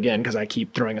back around again, because I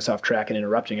keep throwing us off track and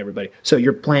interrupting everybody. So,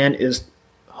 your plan is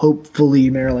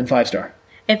hopefully Maryland 5-star.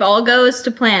 If all goes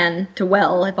to plan to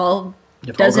well, if all If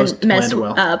all goes doesn't to mess plan to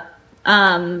well.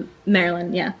 up,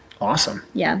 Maryland, yeah. Awesome.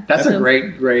 Yeah. That's So a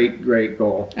great, great, great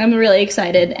goal. I'm really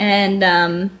excited.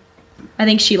 And I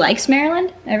think she likes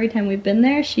Maryland. Every time we've been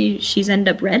there, she's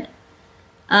ended up red.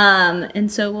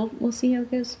 And so we'll see how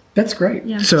it goes. That's great.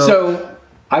 Yeah. So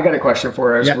I got a question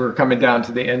for us. Yeah. We're coming down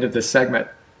to the end of this segment.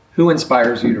 Who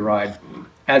inspires you to ride?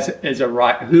 As a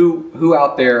ride, who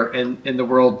out there in the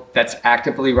world that's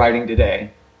actively riding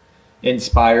today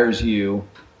inspires you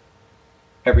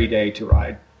every day to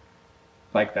ride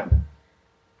like them?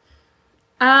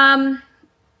 I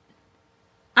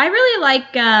really like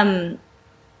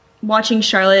watching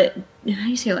Charlotte. How do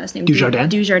you say her last name? Dujardin?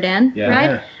 Dujardin, Yeah.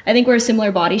 right? I think we're a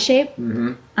similar body shape. She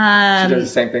does the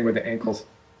same thing with the ankles.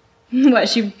 What,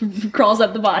 she crawls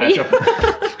up the body?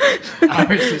 I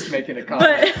was just making a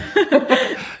comment.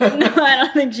 No, I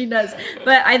don't think she does.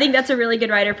 But I think that's a really good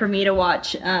rider for me to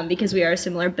watch because we are a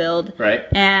similar build. Right.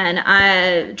 And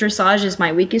dressage is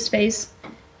my weakest phase.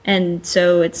 And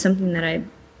so it's something that I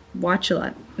watch a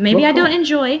lot. Maybe Well, I don't cool.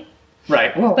 enjoy,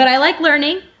 Right. Well, but I like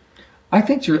learning. I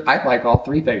think I like all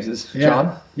three phases. Yeah.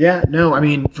 John? Yeah, no, I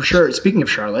mean, for sure. Speaking of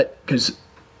Charlotte, because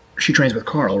she trains with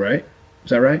Carl, right? Is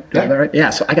that right? Did I have that right?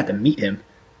 Yeah, so I got to meet him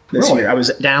this Really? year. I was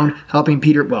down helping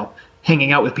Peter,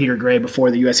 hanging out with Peter Gray before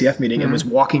the USEF meeting and was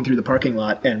walking through the parking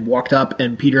lot and walked up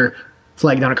and Peter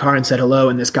flagged down a car and said hello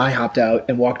and this guy hopped out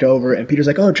and walked over and Peter's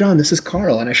like, oh, John, this is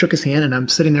Carl. And I shook his hand and I'm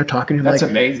sitting there talking to him. That's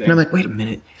like, amazing. And I'm like, wait a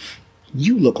minute.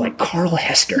 You look like Carl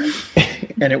Hester.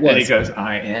 And it was. And he goes,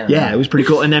 I am. Yeah, it was pretty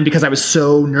cool. And then because I was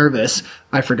so nervous,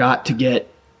 I forgot to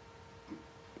get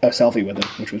a selfie with him,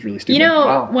 which was really stupid. You know,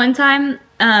 Wow. one time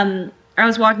I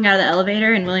was walking out of the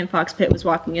elevator and William Fox Pitt was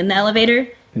walking in the elevator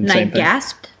and I Same thing.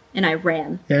 gasped and I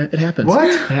ran. Yeah, it happens. What?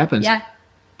 It happens. Yeah.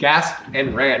 Gasped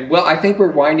and ran. Well, I think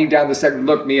we're winding down the segment.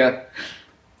 Look, Mia,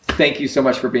 thank you so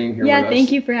much for being here Yeah, with us.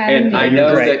 thank you for having and me. I You're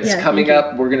know great. that it's Yeah, coming thank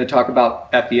you. up. We're going to talk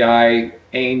about FEI,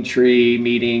 Aintree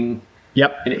meeting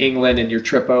Yep. in England and your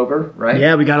trip over, right?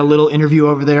 Yeah, we got a little interview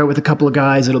over there with a couple of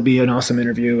guys. It'll be an awesome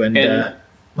interview and And-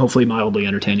 hopefully mildly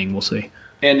entertaining. We'll see.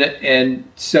 And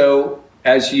so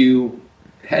as you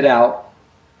head out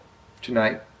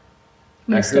tonight,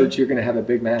 I Missed heard him. you're going to have a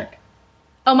Big Mac.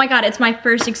 Oh my God, it's my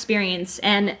first experience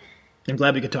and I'm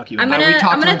glad we could talk you. I'm into gonna- Are we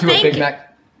talking gonna to a thank- Big Mac?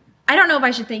 I don't know if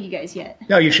I should thank you guys yet. it.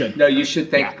 No, you should. No, you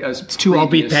should thank us. It's 2 all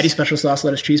beef previous- patty, special sauce,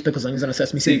 lettuce, cheese, pickles, onions on a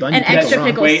sesame seed bun. And You can't go extra wrong.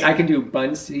 pickles. Wait, I can do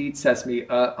bun seed, sesame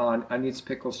on onions,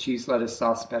 pickles, cheese, lettuce,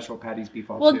 sauce, special patties, beef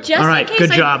all Well, too. just All right, in case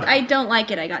good job. I don't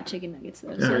like it, I got chicken nuggets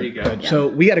though. So. There you go. Good. So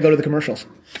we got to go to the commercials.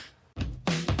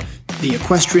 The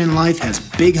equestrian life has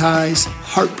big highs,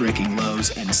 heartbreaking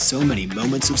lows, and so many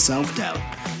moments of self-doubt.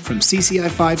 From CCI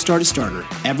 5-star to starter,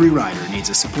 every rider needs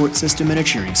a support system and a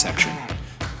cheering section.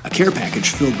 A care package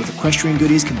filled with equestrian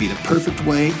goodies can be the perfect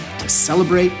way to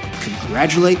celebrate,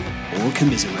 congratulate, or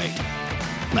commiserate.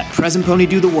 Let Present Pony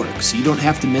do the work so you don't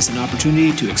have to miss an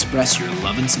opportunity to express your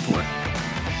love and support.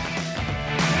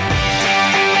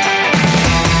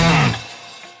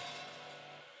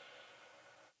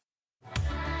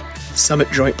 Summit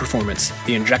Joint Performance,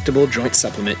 the injectable joint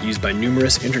supplement used by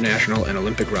numerous international and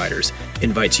Olympic riders,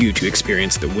 invites you to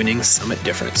experience the winning Summit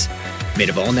difference. Made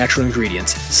of all natural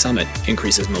ingredients, Summit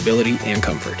increases mobility and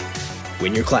comfort.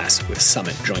 Win your class with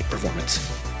Summit Joint Performance.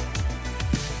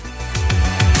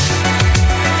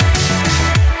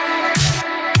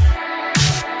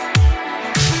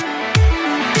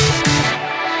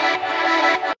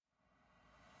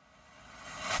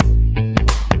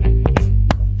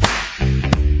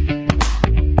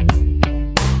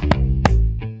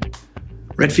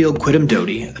 Redfield Quidam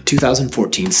Doty, a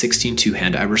 2014 16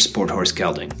 two-hand Irish sport horse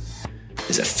gelding,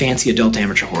 is a fancy adult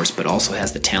amateur horse but also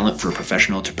has the talent for a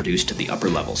professional to produce to the upper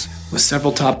levels. With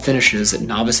several top finishes at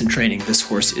novice and training, this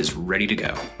horse is ready to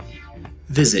go.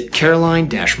 Visit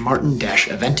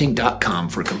caroline-martin-eventing.com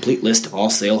for a complete list of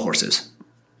all sale horses.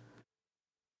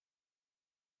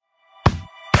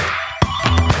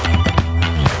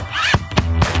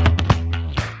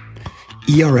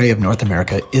 ERA of North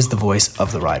America is the voice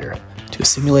of the rider, to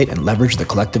assimilate and leverage the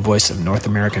collective voice of North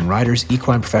American riders,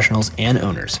 equine professionals, and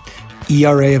owners.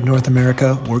 ERA of North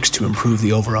America works to improve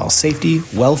the overall safety,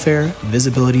 welfare,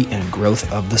 visibility, and growth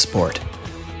of the sport.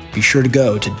 Be sure to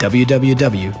go to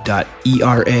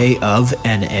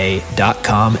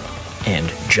www.eraofna.com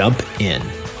and jump in.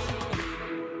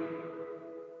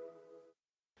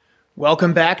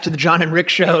 Welcome back to the Jon and Rick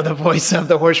Show, the voice of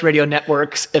the Horse Radio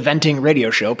Network's eventing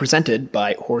radio show presented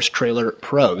by Horse Trailer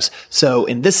Pros. So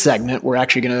in this segment, we're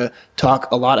actually going to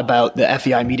talk a lot about the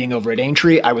FEI meeting over at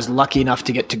Aintree. I was lucky enough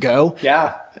to get to go.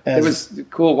 Yeah, it was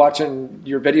cool watching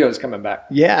your videos coming back.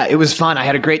 Yeah, it was fun. I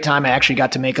had a great time. I actually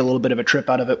got to make a little bit of a trip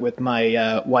out of it with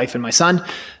my wife and my son.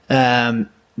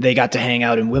 They got to hang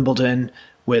out in Wimbledon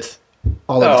with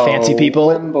all of the fancy people.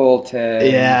 Wimbledon.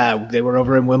 Yeah, they were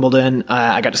over in Wimbledon.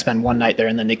 I got to spend one night there,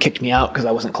 and then they kicked me out because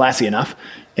I wasn't classy enough.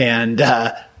 And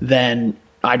then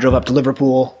I drove up to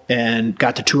Liverpool and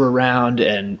got to tour around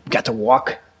and got to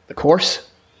walk the course,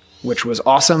 which was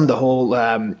awesome. The whole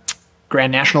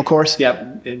Grand National course.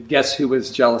 Yep. And guess who was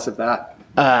jealous of that?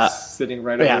 Sitting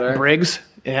right over there. Briggs.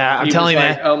 Yeah, I'm telling you,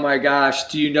 man. Oh my gosh.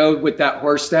 Do you know what that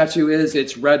horse statue is?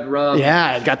 It's red rum.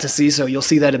 Yeah, I got to see. So you'll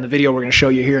see that in the video we're going to show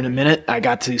you here in a minute. I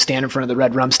got to stand in front of the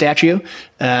red rum statue.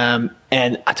 And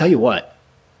I tell you what,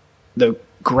 the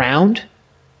ground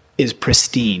is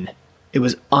pristine. It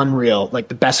was unreal. Like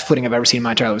the best footing I've ever seen in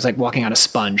my entire life. It was like walking on a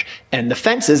sponge. And the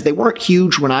fences, they weren't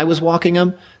huge when I was walking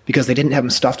them because they didn't have them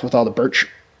stuffed with all the birch.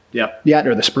 Yep. Yeah,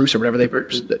 or the spruce or whatever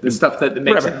the stuff that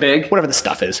makes it big. Whatever the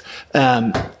stuff is.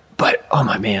 But oh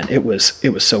my man, it was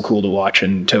so cool to watch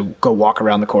and to go walk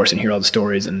around the course and hear all the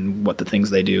stories and what the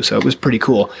things they do. So it was pretty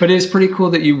cool. But it's pretty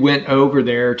cool that you went over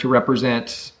there to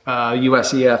represent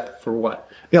USEF for what?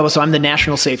 Yeah, well, so I'm the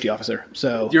national safety officer.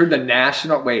 So you're the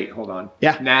national. Wait, hold on.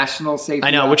 Yeah, national safety. I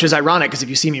know, which is ironic because if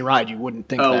you see me ride, you wouldn't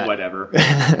think that. Oh, whatever.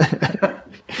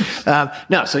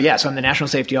 No, so I'm the national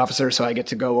safety officer. So I get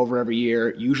to go over every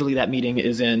year. Usually that meeting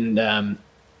is in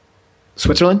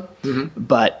Switzerland,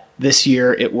 but this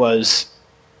year it was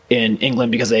in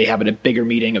England because they have a bigger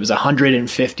meeting. It was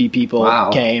 150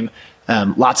 people came,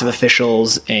 lots of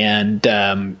officials and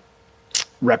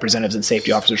representatives and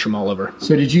safety officers from all over.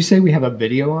 So did you say we have a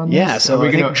video on this? Yeah, so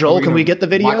I think, Joel, can we get the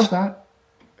video? Watch that?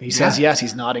 He says yes.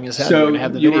 He's nodding his head. So we're gonna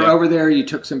have the you video. were over there. You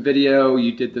took some video.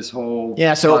 You did this whole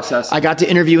process. I got to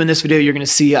interview in this video. You're going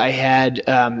to see I had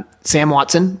Sam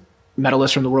Watson,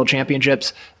 medalist from the World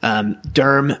Championships,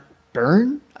 Durham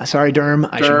Byrne. Durham.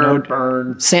 I should know.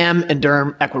 Byrne. Sam and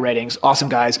Durham, Equa Ratings, awesome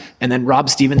guys. And then Rob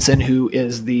Stevenson, who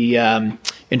is the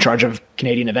in charge of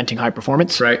Canadian Eventing High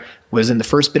Performance, right, was in the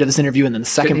first bit of this interview. And then the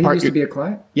second part. He used to be a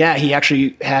client? Yeah, he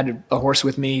actually had a horse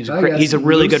with me. He's a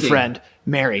really good friend.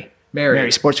 Mary,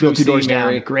 Sportsfield, 2 doors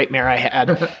down. Great mare I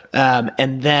had.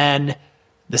 And then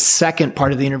the second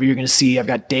part of the interview, you're going to see I've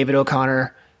got David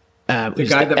O'Connor. The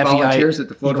guy that volunteers at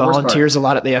the Florida Horse Park. He volunteers a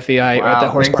lot at the FEI or at the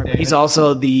horse park. He's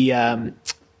also the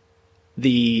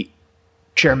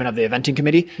chairman of the eventing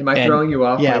committee. Am I throwing you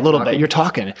off? Yeah, a little bit. You're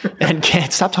talking and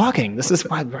can't stop talking. This is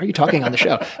why are you talking on the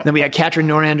show? And then we had Katrin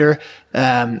Norander,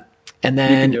 and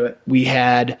then we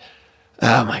had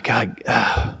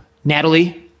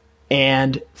Natalie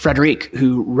and Frederic,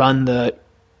 who run the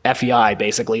FEI.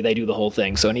 Basically, they do the whole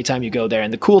thing. So anytime you go there,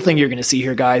 and the cool thing you're going to see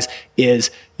here, guys, is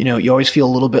you always feel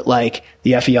a little bit like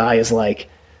the FEI is like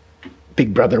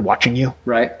Big Brother watching you,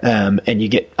 right? And you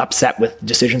get upset with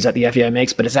decisions that the FEI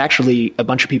makes, but it's actually a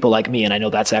bunch of people like me, and I know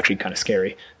that's actually kind of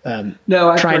scary. Trying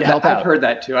to help out. I've heard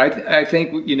that too. I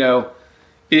think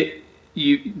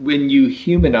when you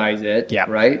humanize it,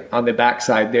 right, on the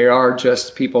backside, there are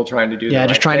just people trying to do the right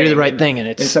thing. To do the right thing,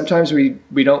 and sometimes we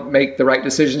don't make the right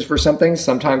decisions for something.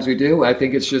 Sometimes we do. I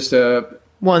think it's just and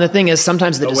the thing is,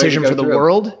 sometimes the decision for the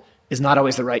world is not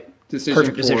always the right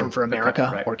perfect decision for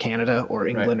America or Canada or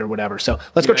England or whatever. So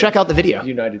let's go check out the video.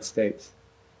 United States.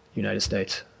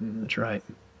 Mm-hmm. That's right.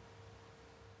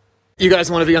 You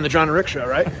guys want to be on the Jon and Rick show,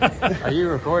 right? Are you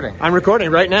recording? I'm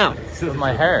recording right now. With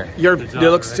my hair. It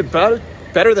looks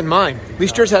better than mine. At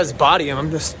least yours has body, and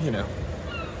I'm just,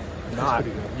 not.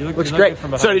 Looks great.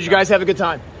 So did you guys have a good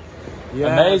time?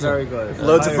 Yeah, amazing. Very good.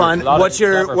 Loads of fun. What's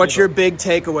your big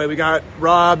takeaway? We got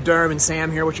Rob, Durham, and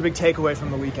Sam here. What's your big takeaway from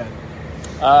the weekend?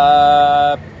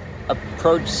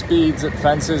 Approach speeds at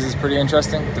fences is pretty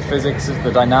interesting. The physics,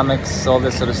 the dynamics, all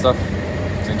this sort of stuff.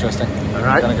 It's interesting. All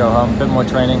right. Going to go home. A bit more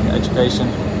training, education,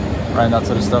 around that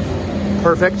sort of stuff.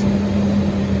 Perfect.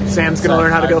 Sam's going to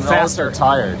learn how to go faster. Also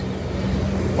tired.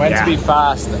 When to be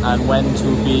fast and when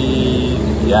to be,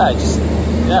 pace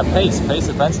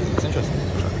at fences. It's interesting.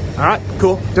 All right,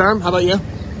 cool. Derm, how about you?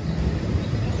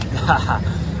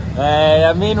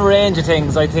 Range of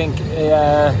things. I think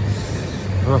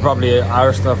probably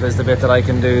our stuff is the bit that I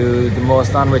can do the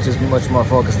most on, which is much more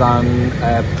focused on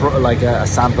a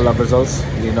sample of results.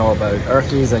 You know about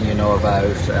ERKIs and you know about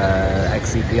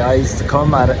XCPIs to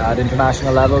come at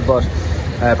international level, but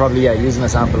using a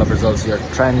sample of results, your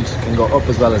trend can go up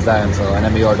as well as down, so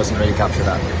an MER doesn't really capture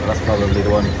that. So that's probably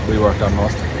the one we worked on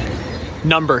most.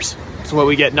 Numbers. That's what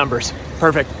we get, numbers.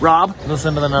 Perfect. Rob?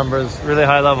 Listen to the numbers, really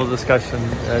high level discussion,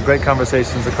 great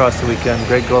conversations across the weekend,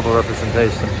 great global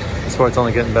representation. The sport's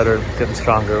only getting better, getting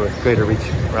stronger with greater reach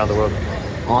around the world.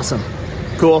 Awesome.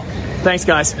 Cool. Thanks,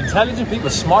 guys. Intelligent people,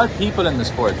 smart people in the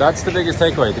sport. That's the biggest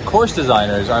takeaway. The course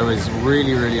designers, I was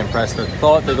really, really impressed. The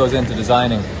thought that goes into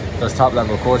designing those top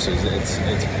level courses,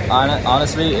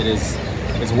 honestly, it's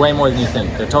way more than you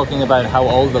think. They're talking about how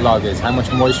old the log is, how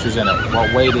much moisture's in it,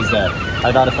 what weight is there,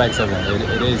 how that affects everything.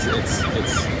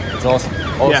 It's awesome.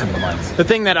 Awesome, the minds. The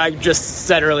thing that I just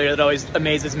said earlier that always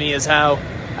amazes me is how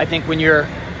I think when you're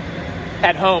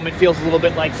at home, it feels a little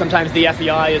bit like sometimes the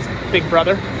FEI is Big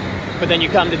Brother, but then you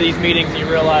come to these meetings and you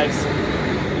realize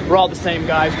we're all the same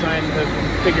guys trying to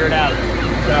figure it out.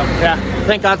 So,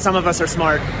 thank God some of us are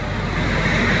smart.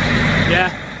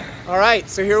 Yeah. All right,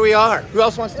 so here we are. Who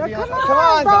else wants to be on? Come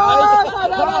on, guys.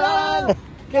 Come on.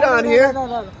 Get on here.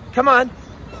 Come on.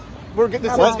 We're good.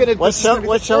 What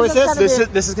show is this?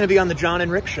 This is going to be on the Jon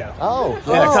and Rick show. Oh.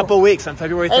 In a couple of weeks on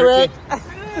February 13th. Hey, Rick.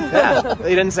 Yeah, they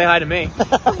didn't say hi to me.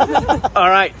 All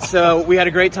right, so we had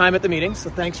a great time at the meeting, so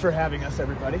thanks for having us,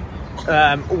 everybody.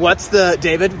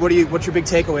 David, what's your big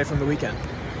takeaway from the weekend?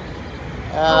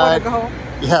 I want to go home.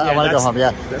 Yeah, I want to go home,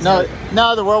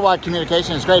 No, the worldwide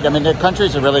communication is great. I mean, the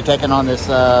countries have really taken on this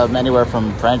anywhere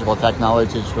from frangible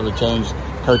technology. It's really changed.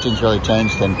 Coaching's really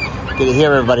changed. And to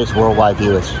hear everybody's worldwide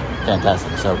view is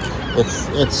fantastic. So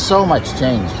it's so much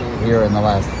changed here in the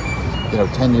last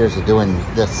 10 years of doing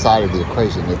this side of the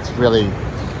equation. It's really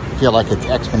feel like it's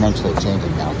exponentially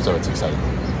changing now. So it's exciting.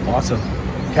 Awesome.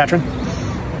 Katrin?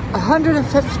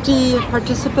 150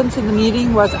 participants in the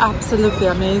meeting was absolutely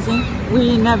amazing.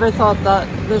 We never thought that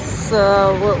this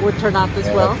would turn out this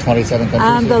well. Like 27 countries.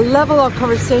 And the level of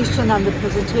conversation and the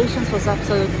presentations was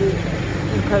absolutely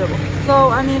incredible. So,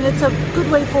 I mean, it's a good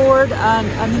way forward,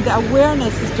 and I mean, the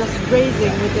awareness is just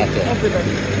raising within everybody.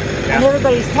 Yeah. And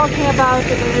everybody's talking about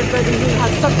it, and everybody who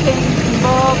has something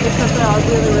involved, etc. are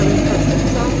really, really interested.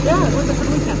 So, yeah, it was a good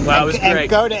weekend. Wow, it was great. And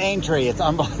go to Aintree. It's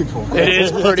unbelievable. It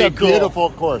is pretty it's a cool. Beautiful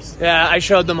course. Yeah, I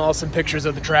showed them all some pictures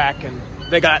of the track, and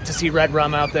they got to see Red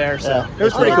Rum out there, so it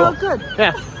was pretty cool. Oh, good.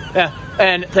 Yeah.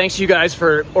 And thanks to you guys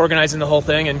for organizing the whole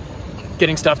thing and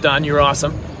getting stuff done. You were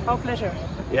awesome. Oh, pleasure.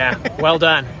 Yeah, well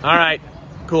done. All right,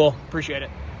 cool. Appreciate it.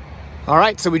 All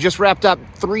right, so we just wrapped up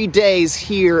 3 days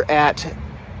here at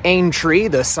Aintree,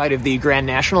 the site of the Grand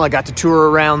National. I got to tour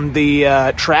around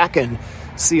the track and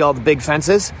see all the big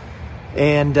fences,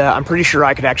 and I'm pretty sure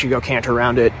I could actually go canter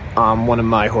around it on one of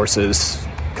my horses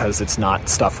because it's not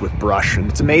stuffed with brush. And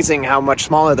it's amazing how much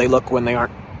smaller they look when they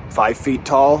aren't 5 feet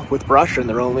tall with brush and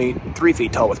they're only 3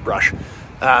 feet tall with brush.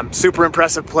 Super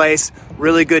impressive place,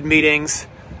 really good meetings.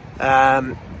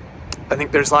 I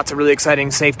think there's lots of really exciting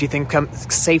safety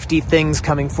things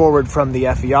coming forward from the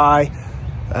FEI.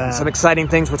 Some exciting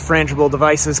things with frangible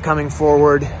devices coming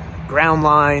forward, ground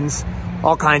lines,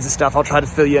 all kinds of stuff. I'll try to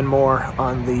fill you in more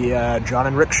on the Jon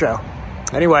and Rick show.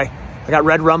 Anyway, I got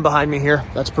Red Rum behind me here.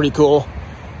 That's pretty cool.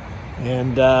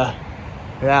 And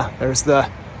there's the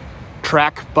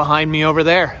track behind me over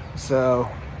there. So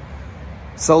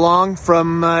long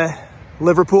from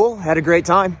Liverpool. Had a great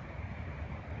time.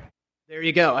 There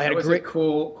you go. I had a great,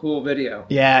 cool video.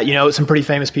 Yeah, some pretty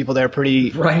famous people there.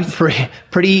 Pretty.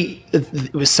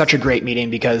 It was such a great meeting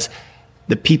because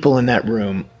the people in that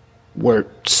room were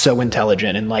so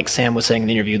intelligent, and like Sam was saying in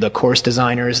the interview, the course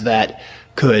designers that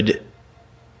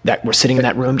were sitting in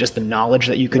that room, just the knowledge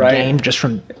that you could gain just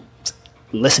from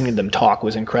listening to them talk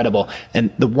was incredible.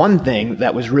 And the one thing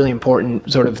that was really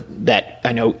important, sort of that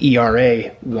I know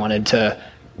ERA wanted to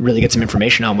really get some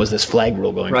information on, was this flag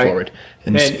rule going forward.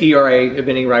 And ERA,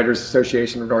 Eventing Riders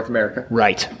Association of North America.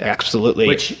 Right, absolutely.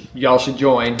 Which y'all should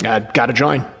join. Gotta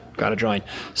join.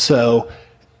 So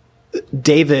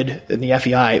David in the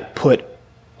FEI put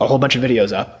a whole bunch of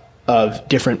videos up of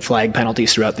different flag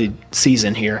penalties throughout the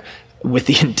season here. with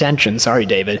the intention, sorry,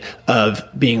 David, of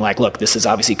being like, look, this is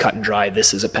obviously cut and dry.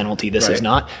 This is a penalty. This is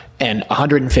not. And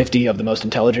 150 of the most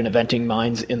intelligent eventing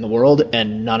minds in the world,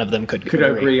 and none of them could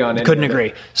agree on it. Couldn't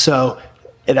agree. So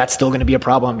that's still going to be a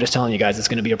problem. I'm just telling you guys, it's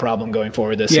going to be a problem going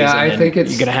forward this season. I think you're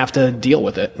going to have to deal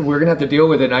with it. We're going to have to deal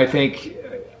with it. And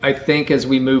I think as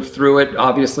we move through it,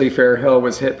 obviously Fair Hill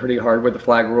was hit pretty hard with the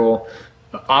flag rule.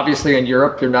 Obviously in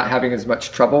Europe, they're not having as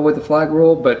much trouble with the flag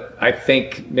rule, but I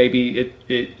think maybe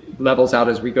it levels out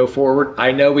as we go forward.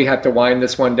 I know we have to wind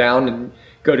this one down and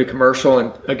go to commercial.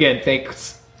 And again,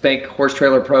 thank Horse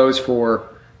Trailer Pros for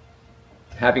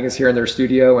having us here in their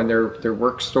studio and their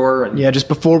work store. And just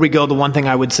before we go, the one thing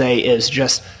I would say is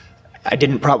just, I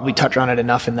didn't probably touch on it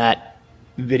enough in that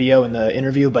video in the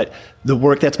interview, but the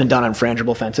work that's been done on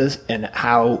frangible fences and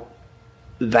how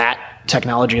that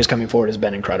technology is coming forward has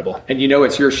been incredible. And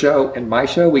it's your show and my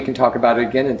show. We can talk about it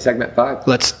again in segment 5.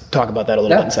 Let's talk about that a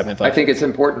little bit in segment 5. I think it's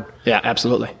important. Yeah,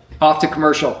 absolutely. Off to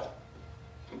commercial.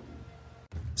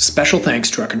 Special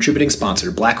thanks to our contributing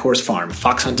sponsor, Black Horse Farm,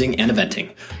 Fox Hunting and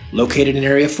Eventing. Located in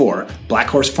Area 4, Black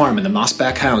Horse Farm and the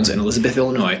Mossback Hounds in Elizabeth,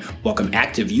 Illinois, welcome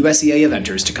active USEA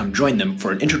eventers to come join them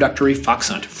for an introductory fox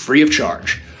hunt free of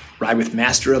charge. Ride with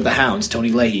Master of the Hounds,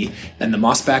 Tony Leahy, and the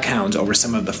Mossback Hounds over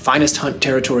some of the finest hunt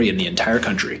territory in the entire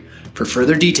country. For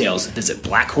further details, visit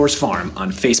Black Horse Farm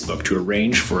on Facebook to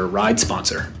arrange for a ride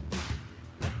sponsor.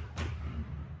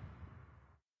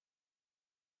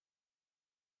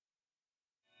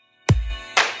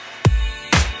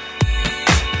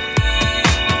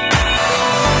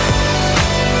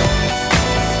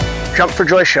 Jump for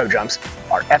Joy show jumps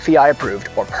are FEI approved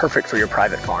or perfect for your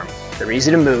private farm. They're easy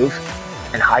to move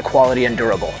and high quality and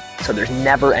durable, so there's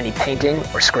never any painting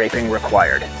or scraping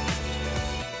required.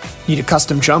 Need a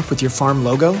custom jump with your farm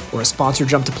logo or a sponsor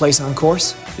jump to place on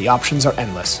course? The options are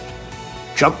endless.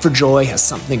 Jump for Joy has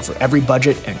something for every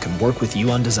budget and can work with you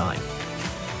on design.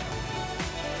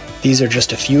 These are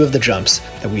just a few of the jumps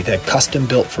that we've had custom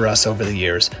built for us over the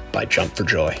years by Jump for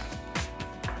Joy.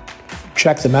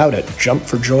 Check them out at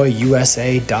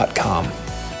jumpforjoyusa.com.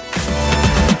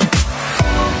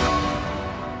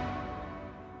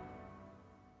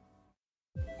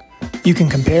 You can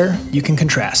compare, you can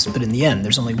contrast, but in the end,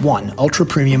 there's only one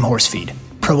ultra-premium horse feed,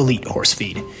 Pro Elite Horse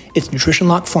Feed. Its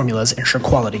nutrition-locked formulas ensure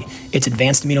quality, its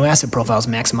advanced amino acid profiles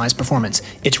maximize performance,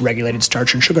 its regulated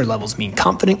starch and sugar levels mean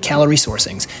confident calorie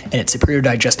sourcings, and its superior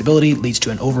digestibility leads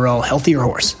to an overall healthier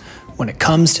horse. When it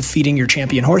comes to feeding your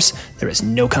champion horse, there is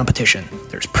no competition.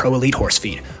 There's Pro Elite Horse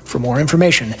Feed. For more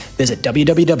information, visit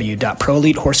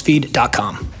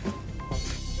www.proelitehorsefeed.com.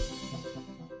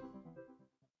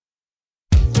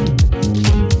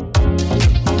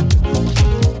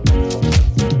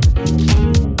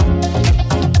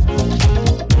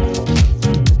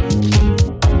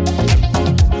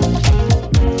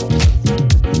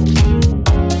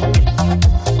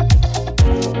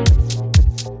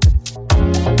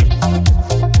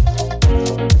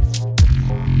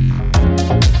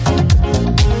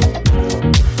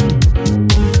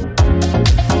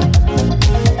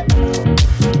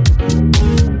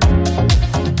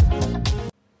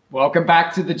 Welcome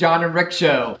back to the Jon and Rick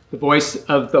Show, the voice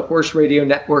of the Horse Radio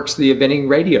Network's The Eventing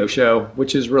Radio Show,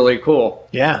 which is really cool.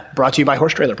 Yeah, brought to you by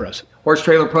Horse Trailer Pros. Horse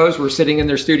Trailer Pros, we're sitting in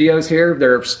their studios here,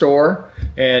 their store,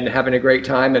 and having a great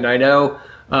time. And I know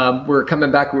we're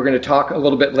coming back. We're going to talk a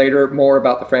little bit later more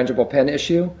about the frangible pen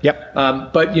issue. Yep.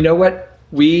 But you know what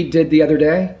we did the other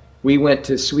day? We went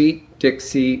to Sweet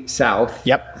Dixie South.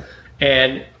 Yep.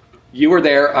 And you were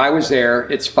there. I was there.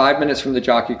 It's 5 minutes from the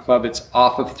Jockey Club. It's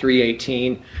off of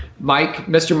 318.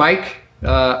 Mr. Mike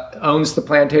owns the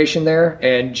plantation there,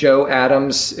 and Joe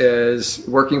Adams is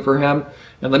working for him.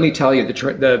 And let me tell you,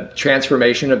 the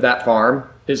transformation of that farm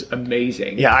is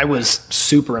amazing. Yeah, I was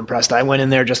super impressed. I went in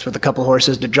there just with a couple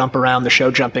horses to jump around the show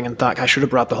jumping and thought I should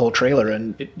have brought the whole trailer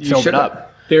and filled it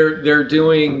up. They're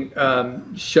doing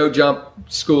show jump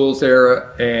schools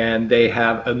there, and they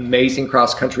have amazing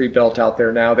cross country built out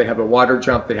there now. They have a water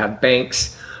jump. They have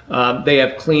banks. They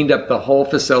have cleaned up the whole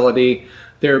facility.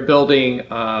 They're building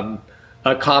a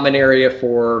common area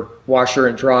for washer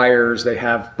and dryers. They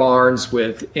have barns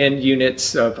with end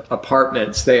units of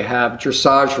apartments. They have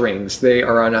dressage rings. They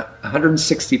are on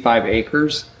 165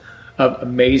 acres of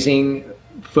amazing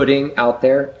footing out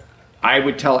there. I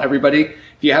would tell everybody, if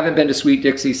you haven't been to Sweet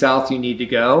Dixie South, you need to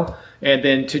go. And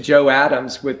then to Joe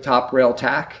Adams with Top Rail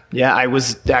Tack. Yeah, I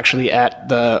was actually at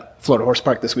the Florida Horse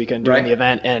Park this weekend doing the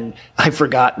event, and I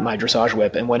forgot my dressage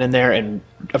whip and went in there. And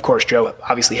of course, Joe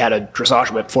obviously had a dressage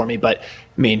whip for me, but I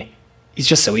mean, he's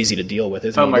just so easy to deal with,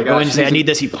 isn't he? Oh my You go in gosh, and say, I need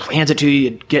this. He hands it to you.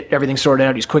 You get everything sorted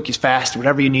out. He's quick. He's fast.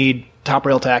 Whatever you need. Top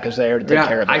Rail Tack is there to take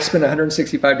care of it. I spent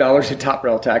 $165 at Top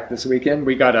Rail Tack this weekend.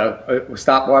 We got a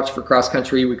stopwatch for cross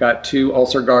country. We got 2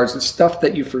 ulcer guards. It's stuff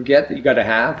that you forget that you got to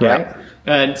have, right? Yeah.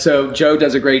 And so Joe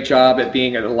does a great job at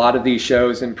being at a lot of these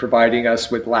shows and providing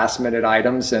us with last minute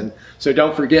items. And so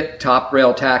don't forget Top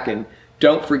Rail Tack, and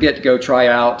don't forget to go try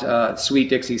out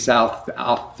Sweet Dixie South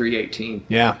off 318.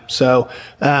 Yeah. So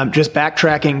just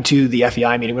backtracking to the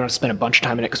FEI meeting, we don't have to spend a bunch of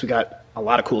time in it because we got a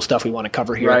lot of cool stuff we want to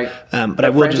cover here. Right. But I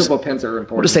will just frangible pins are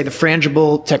important. We'll just say the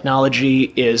frangible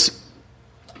technology is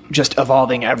just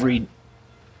evolving every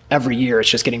year. It's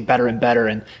just getting better and better.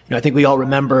 And I think we all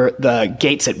remember the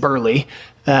gates at Burley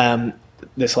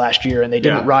this last year, and they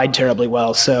didn't ride terribly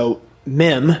well. So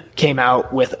MIM came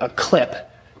out with a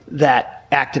clip that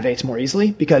activates more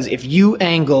easily, because if you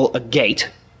angle a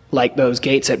gate like those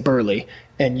gates at Burley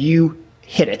and you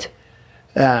hit it,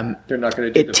 they're not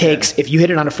going to do it takes pin. If you hit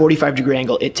it on a 45-degree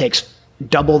angle, it takes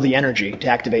double the energy to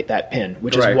activate that pin,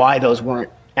 which is why those weren't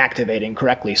activating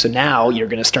correctly. So now you're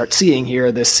going to start seeing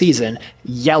here this season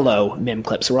yellow MIM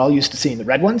clips. So we're all used to seeing the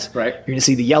red ones. Right. You're going to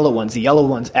see the yellow ones. The yellow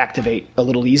ones activate a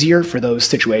little easier for those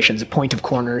situations, point of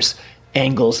corners,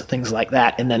 angles, things like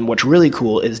that. And then what's really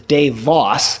cool is Dave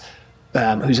Voss,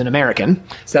 who's an American.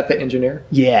 Is that the engineer?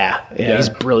 Yeah, he's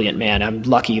brilliant, man. I'm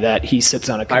lucky that he sits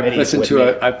on a committee. I've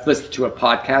listened to a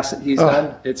podcast that he's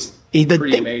done. It's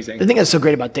pretty amazing. The thing that's so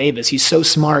great about Dave is he's so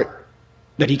smart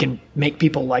that he can make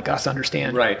people like us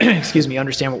understand. Right.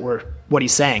 Understand what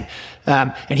he's saying.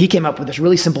 And he came up with this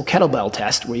really simple kettlebell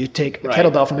test where you take a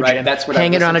kettlebell from the gym,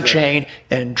 hang it on a chain,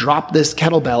 and drop this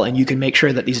kettlebell, and you can make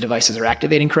sure that these devices are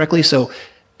activating correctly. So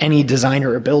any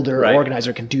designer or builder or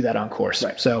organizer can do that on course.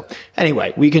 Right. So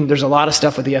anyway, there's a lot of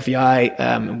stuff with the FEI,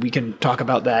 and we can talk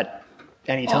about that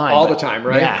anytime. All the time,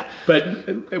 right? Yeah.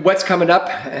 But what's coming up,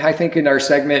 I think, in our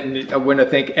segment, and I want to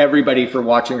thank everybody for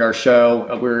watching our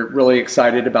show. We're really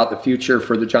excited about the future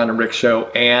for the Jon and Rick Show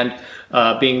and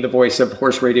being the voice of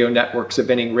Horse Radio Network's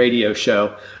eventing radio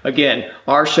show. Again,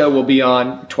 our show will be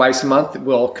on twice a month.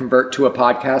 We'll convert to a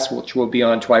podcast, which will be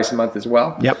on twice a month as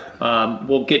well. Yep.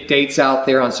 We'll get dates out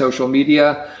there on social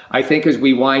media. I think as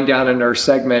we wind down in our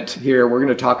segment here, we're going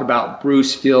to talk about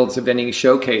Bruce Field's eventing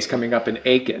showcase coming up in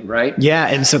Aiken, right? Yeah,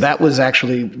 and so that was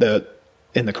actually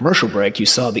in the commercial break, you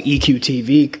saw the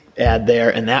EQTV ad there,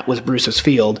 and that was Bruce's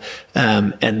Field,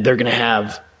 and they're going to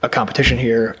have a competition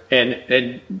here.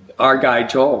 And our guy,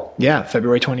 Joel. Yeah,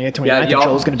 February 28th, 29th.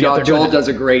 Joel's going to be out there. Joel does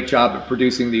a great job at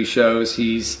producing these shows.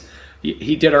 He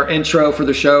did our intro for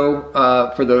the show,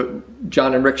 for the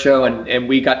Jon and Rick Show, and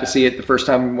we got to see it the first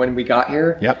time when we got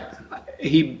here. Yep.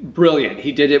 Brilliant.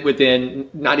 He did it within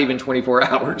not even 24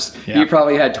 hours. Yeah. He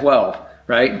probably had 12,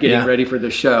 right? Getting ready for the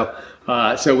show.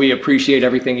 So we appreciate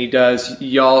everything he does.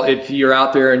 Y'all, if you're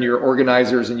out there and you're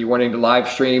organizers and you're wanting to live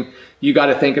stream, you got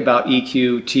to think about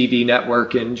EQ TV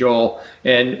Network and Joel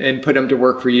and put him to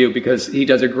work for you, because he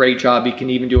does a great job. He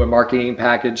can even do a marketing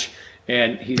package.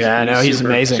 And he's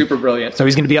amazing. Super brilliant. So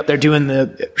he's going to be up there doing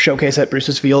the showcase at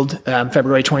Bruce's Field,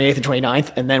 February 28th and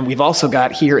 29th. And then we've also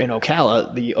got here in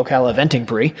Ocala, the Ocala Eventing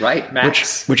Prix. Right,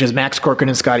 Max. Which is Max Corcoran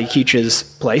and Scotty Keach's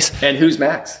place. And who's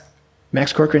Max?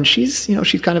 Max Corcoran, she's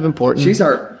kind of important. She's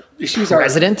our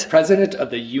president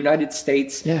of the United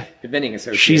States Eventing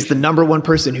Association. She's the number one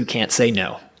person who can't say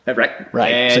no.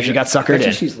 Right. And so she got suckered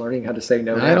in. She's learning how to say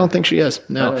no. I don't think she is.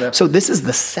 No. So this is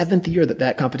the 7th year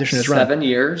that competition is run. 7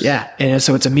 years. Yeah. And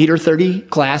so it's a 1.30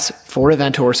 class for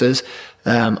event horses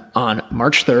on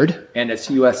March 3rd. And it's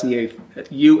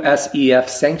USEF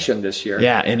sanctioned this year.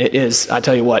 Yeah. And it is, I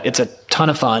tell you what, it's a ton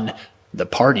of fun. The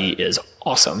party is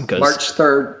awesome. March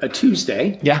 3rd, a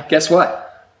Tuesday. Yeah. Guess what?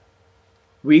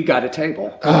 We got a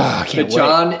table. Oh, I can't wait. The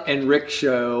Jon and Rick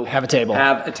Show have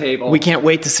a table. We can't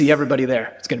wait to see everybody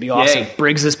there. It's going to be awesome. Yay.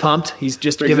 Briggs is pumped. He's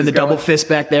just giving the double fist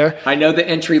back there. I know the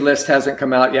entry list hasn't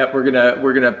come out yet. We're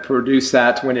gonna produce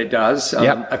that when it does.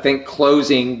 I think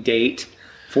closing date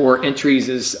for entries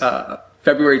is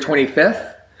February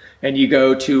 25th, and you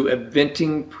go to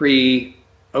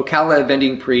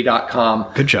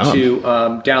OcalaEventingPrix.com. Good job. To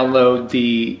download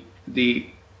the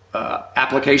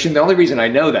application. The only reason I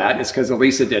know that is because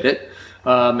Elisa did it,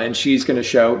 and she's going to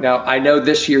show. Now, I know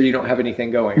this year you don't have anything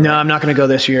going. No, I'm not going to go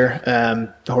this year.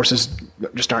 The horses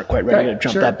just aren't quite ready to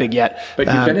jump that big yet. But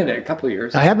you've been in it a couple of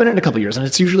years. I have been in it a couple of years, and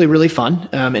it's usually really fun.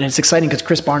 And it's exciting because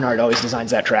Chris Barnard always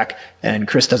designs that track, and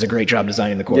Chris does a great job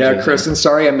designing the course. Yeah, Chris, and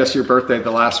sorry I missed your birthday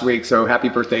the last week, so happy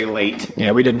birthday late.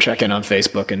 Yeah, we didn't check in on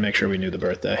Facebook and make sure we knew the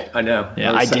birthday. I know.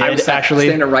 Yeah, I was actually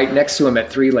standing right next to him at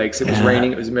Three Lakes. It was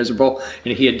raining. It was miserable,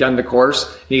 and he had done the course.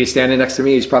 And he was standing next to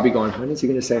me. He's probably going, "When is he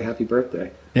going to say happy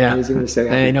birthday? Yeah. When is he going to say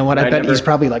happy?" You know what? I bet he's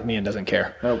probably like me and doesn't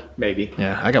care. Oh, maybe.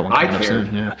 Yeah, I got one coming up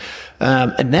soon. Yeah.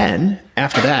 And then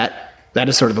after that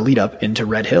is sort of the lead up into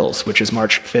Red Hills, which is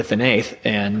March 5th and 8th.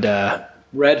 And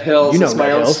Red Hills is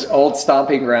my old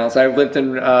stomping grounds. I've lived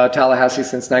in Tallahassee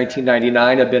since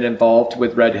 1999. I've been involved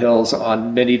with Red Hills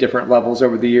on many different levels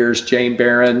over the years. Jane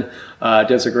Barron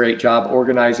does a great job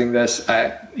organizing this.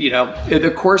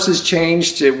 The course has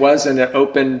changed. It was in an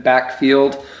open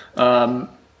backfield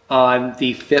on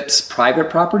the Phipps private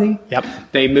property. Yep.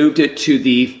 They moved it to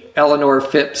the Eleanor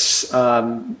Phipps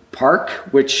Park,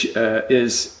 which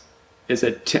is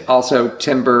also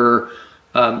timber,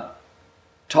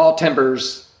 tall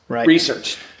timbers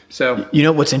research. So you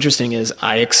know what's interesting is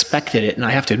I expected it, and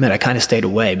I have to admit I kind of stayed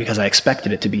away because I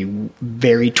expected it to be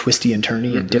very twisty and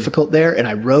turny and difficult there. And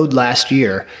I rode last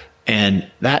year, and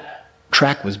that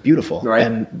track was beautiful. Right.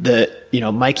 And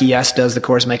Mikey S does the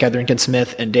course, Mike Etherington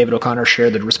Smith and David O'Connor share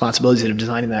the responsibilities of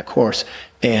designing that course.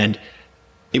 And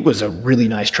it was a really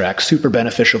nice track, super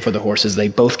beneficial for the horses. They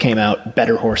both came out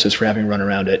better horses for having run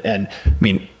around it. And I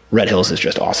mean, Red Hills is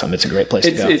just awesome. It's a great place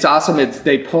to go. It's awesome.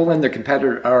 They pull in the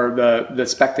competitor or the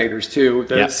spectators too.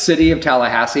 The city of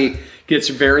Tallahassee gets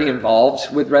very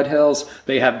involved with Red Hills.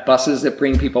 They have buses that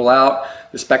bring people out.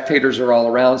 The spectators are all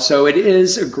around. So it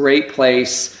is a great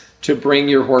place to bring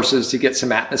your horses to get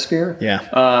some atmosphere. Yeah.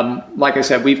 Like I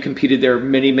said, we've competed there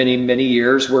many, many, many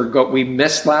years. We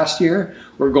missed last year.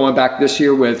 We're going back this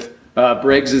year with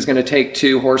Briggs is going to take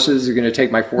 2 horses. They're going to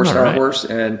take my 4-star horse,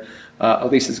 and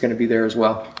Elise is going to be there as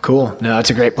well. Cool. No,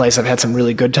 it's a great place. I've had some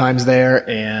really good times there,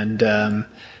 and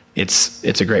it's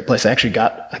a great place. I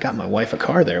got my wife a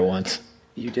car there once.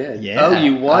 You did? Yeah. Oh,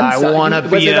 you won? I won a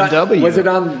BMW. Was it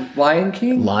on Lion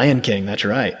King? Lion King, that's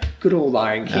right. Good old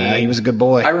Lion King. He was a good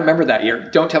boy. I remember that year.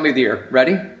 Don't tell me the year.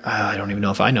 Ready? I don't even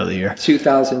know if I know the year.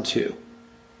 2002.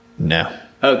 No.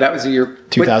 Oh, that was the year.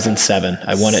 2007.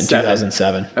 I won it in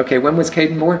 2007. Okay, when was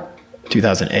Caden born?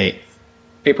 2008.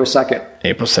 April 2nd.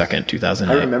 April 2nd,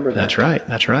 2008. I remember that. That's right.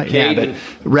 Caden. Yeah, but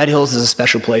Red Hills is a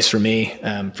special place for me,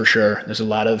 for sure. There's a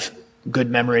lot of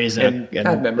good memories and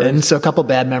bad memories. And so a couple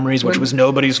bad memories, which was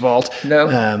nobody's fault.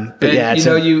 No. But yeah, it's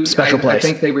a special place. I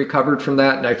think they recovered from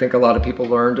that, and I think a lot of people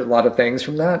learned a lot of things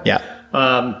from that.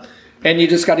 Yeah. And you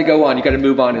just got to go on. You got to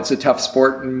move on. It's a tough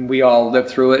sport, and we all live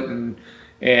through it.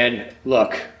 And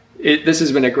look, this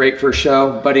has been a great first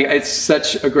show, buddy. It's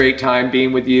such a great time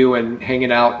being with you and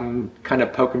hanging out and kind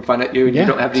of poking fun at you. And you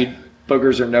don't have any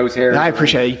boogers or nose hairs. I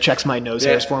appreciate it. He checks my nose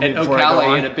hairs for me. And before I go Ocala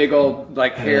on. and a big old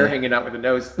hair hanging out with the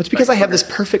nose. It's because I have this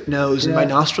perfect nose and my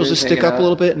nostrils just stick up a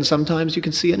little bit, and sometimes you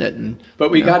can see in it. But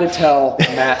we got to tell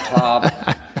Matt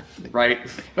Taub, right,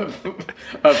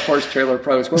 of Horse Trailer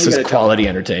Pros. This is quality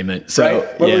entertainment. So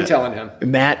right? What are we telling him?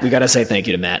 Matt, we got to say thank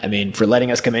you to Matt. I mean, for letting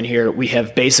us come in here. We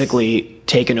have basically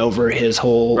taken over his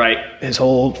whole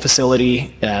facility.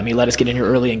 He let us get in here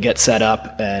early and get set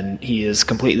up, and he has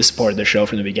completely supported the show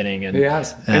from the beginning. And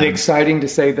yes, and exciting to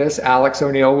say this, Alex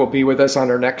O'Neill will be with us on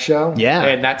our next show. Yeah,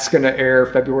 and that's going to air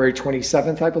February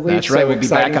 27th, I believe. That's right. We'll be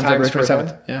back on February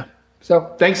 27th. Yeah.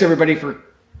 So thanks everybody for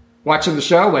watching the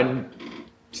show, and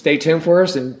stay tuned for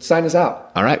us and sign us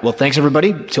out. All right. Well, thanks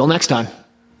everybody. Till next time.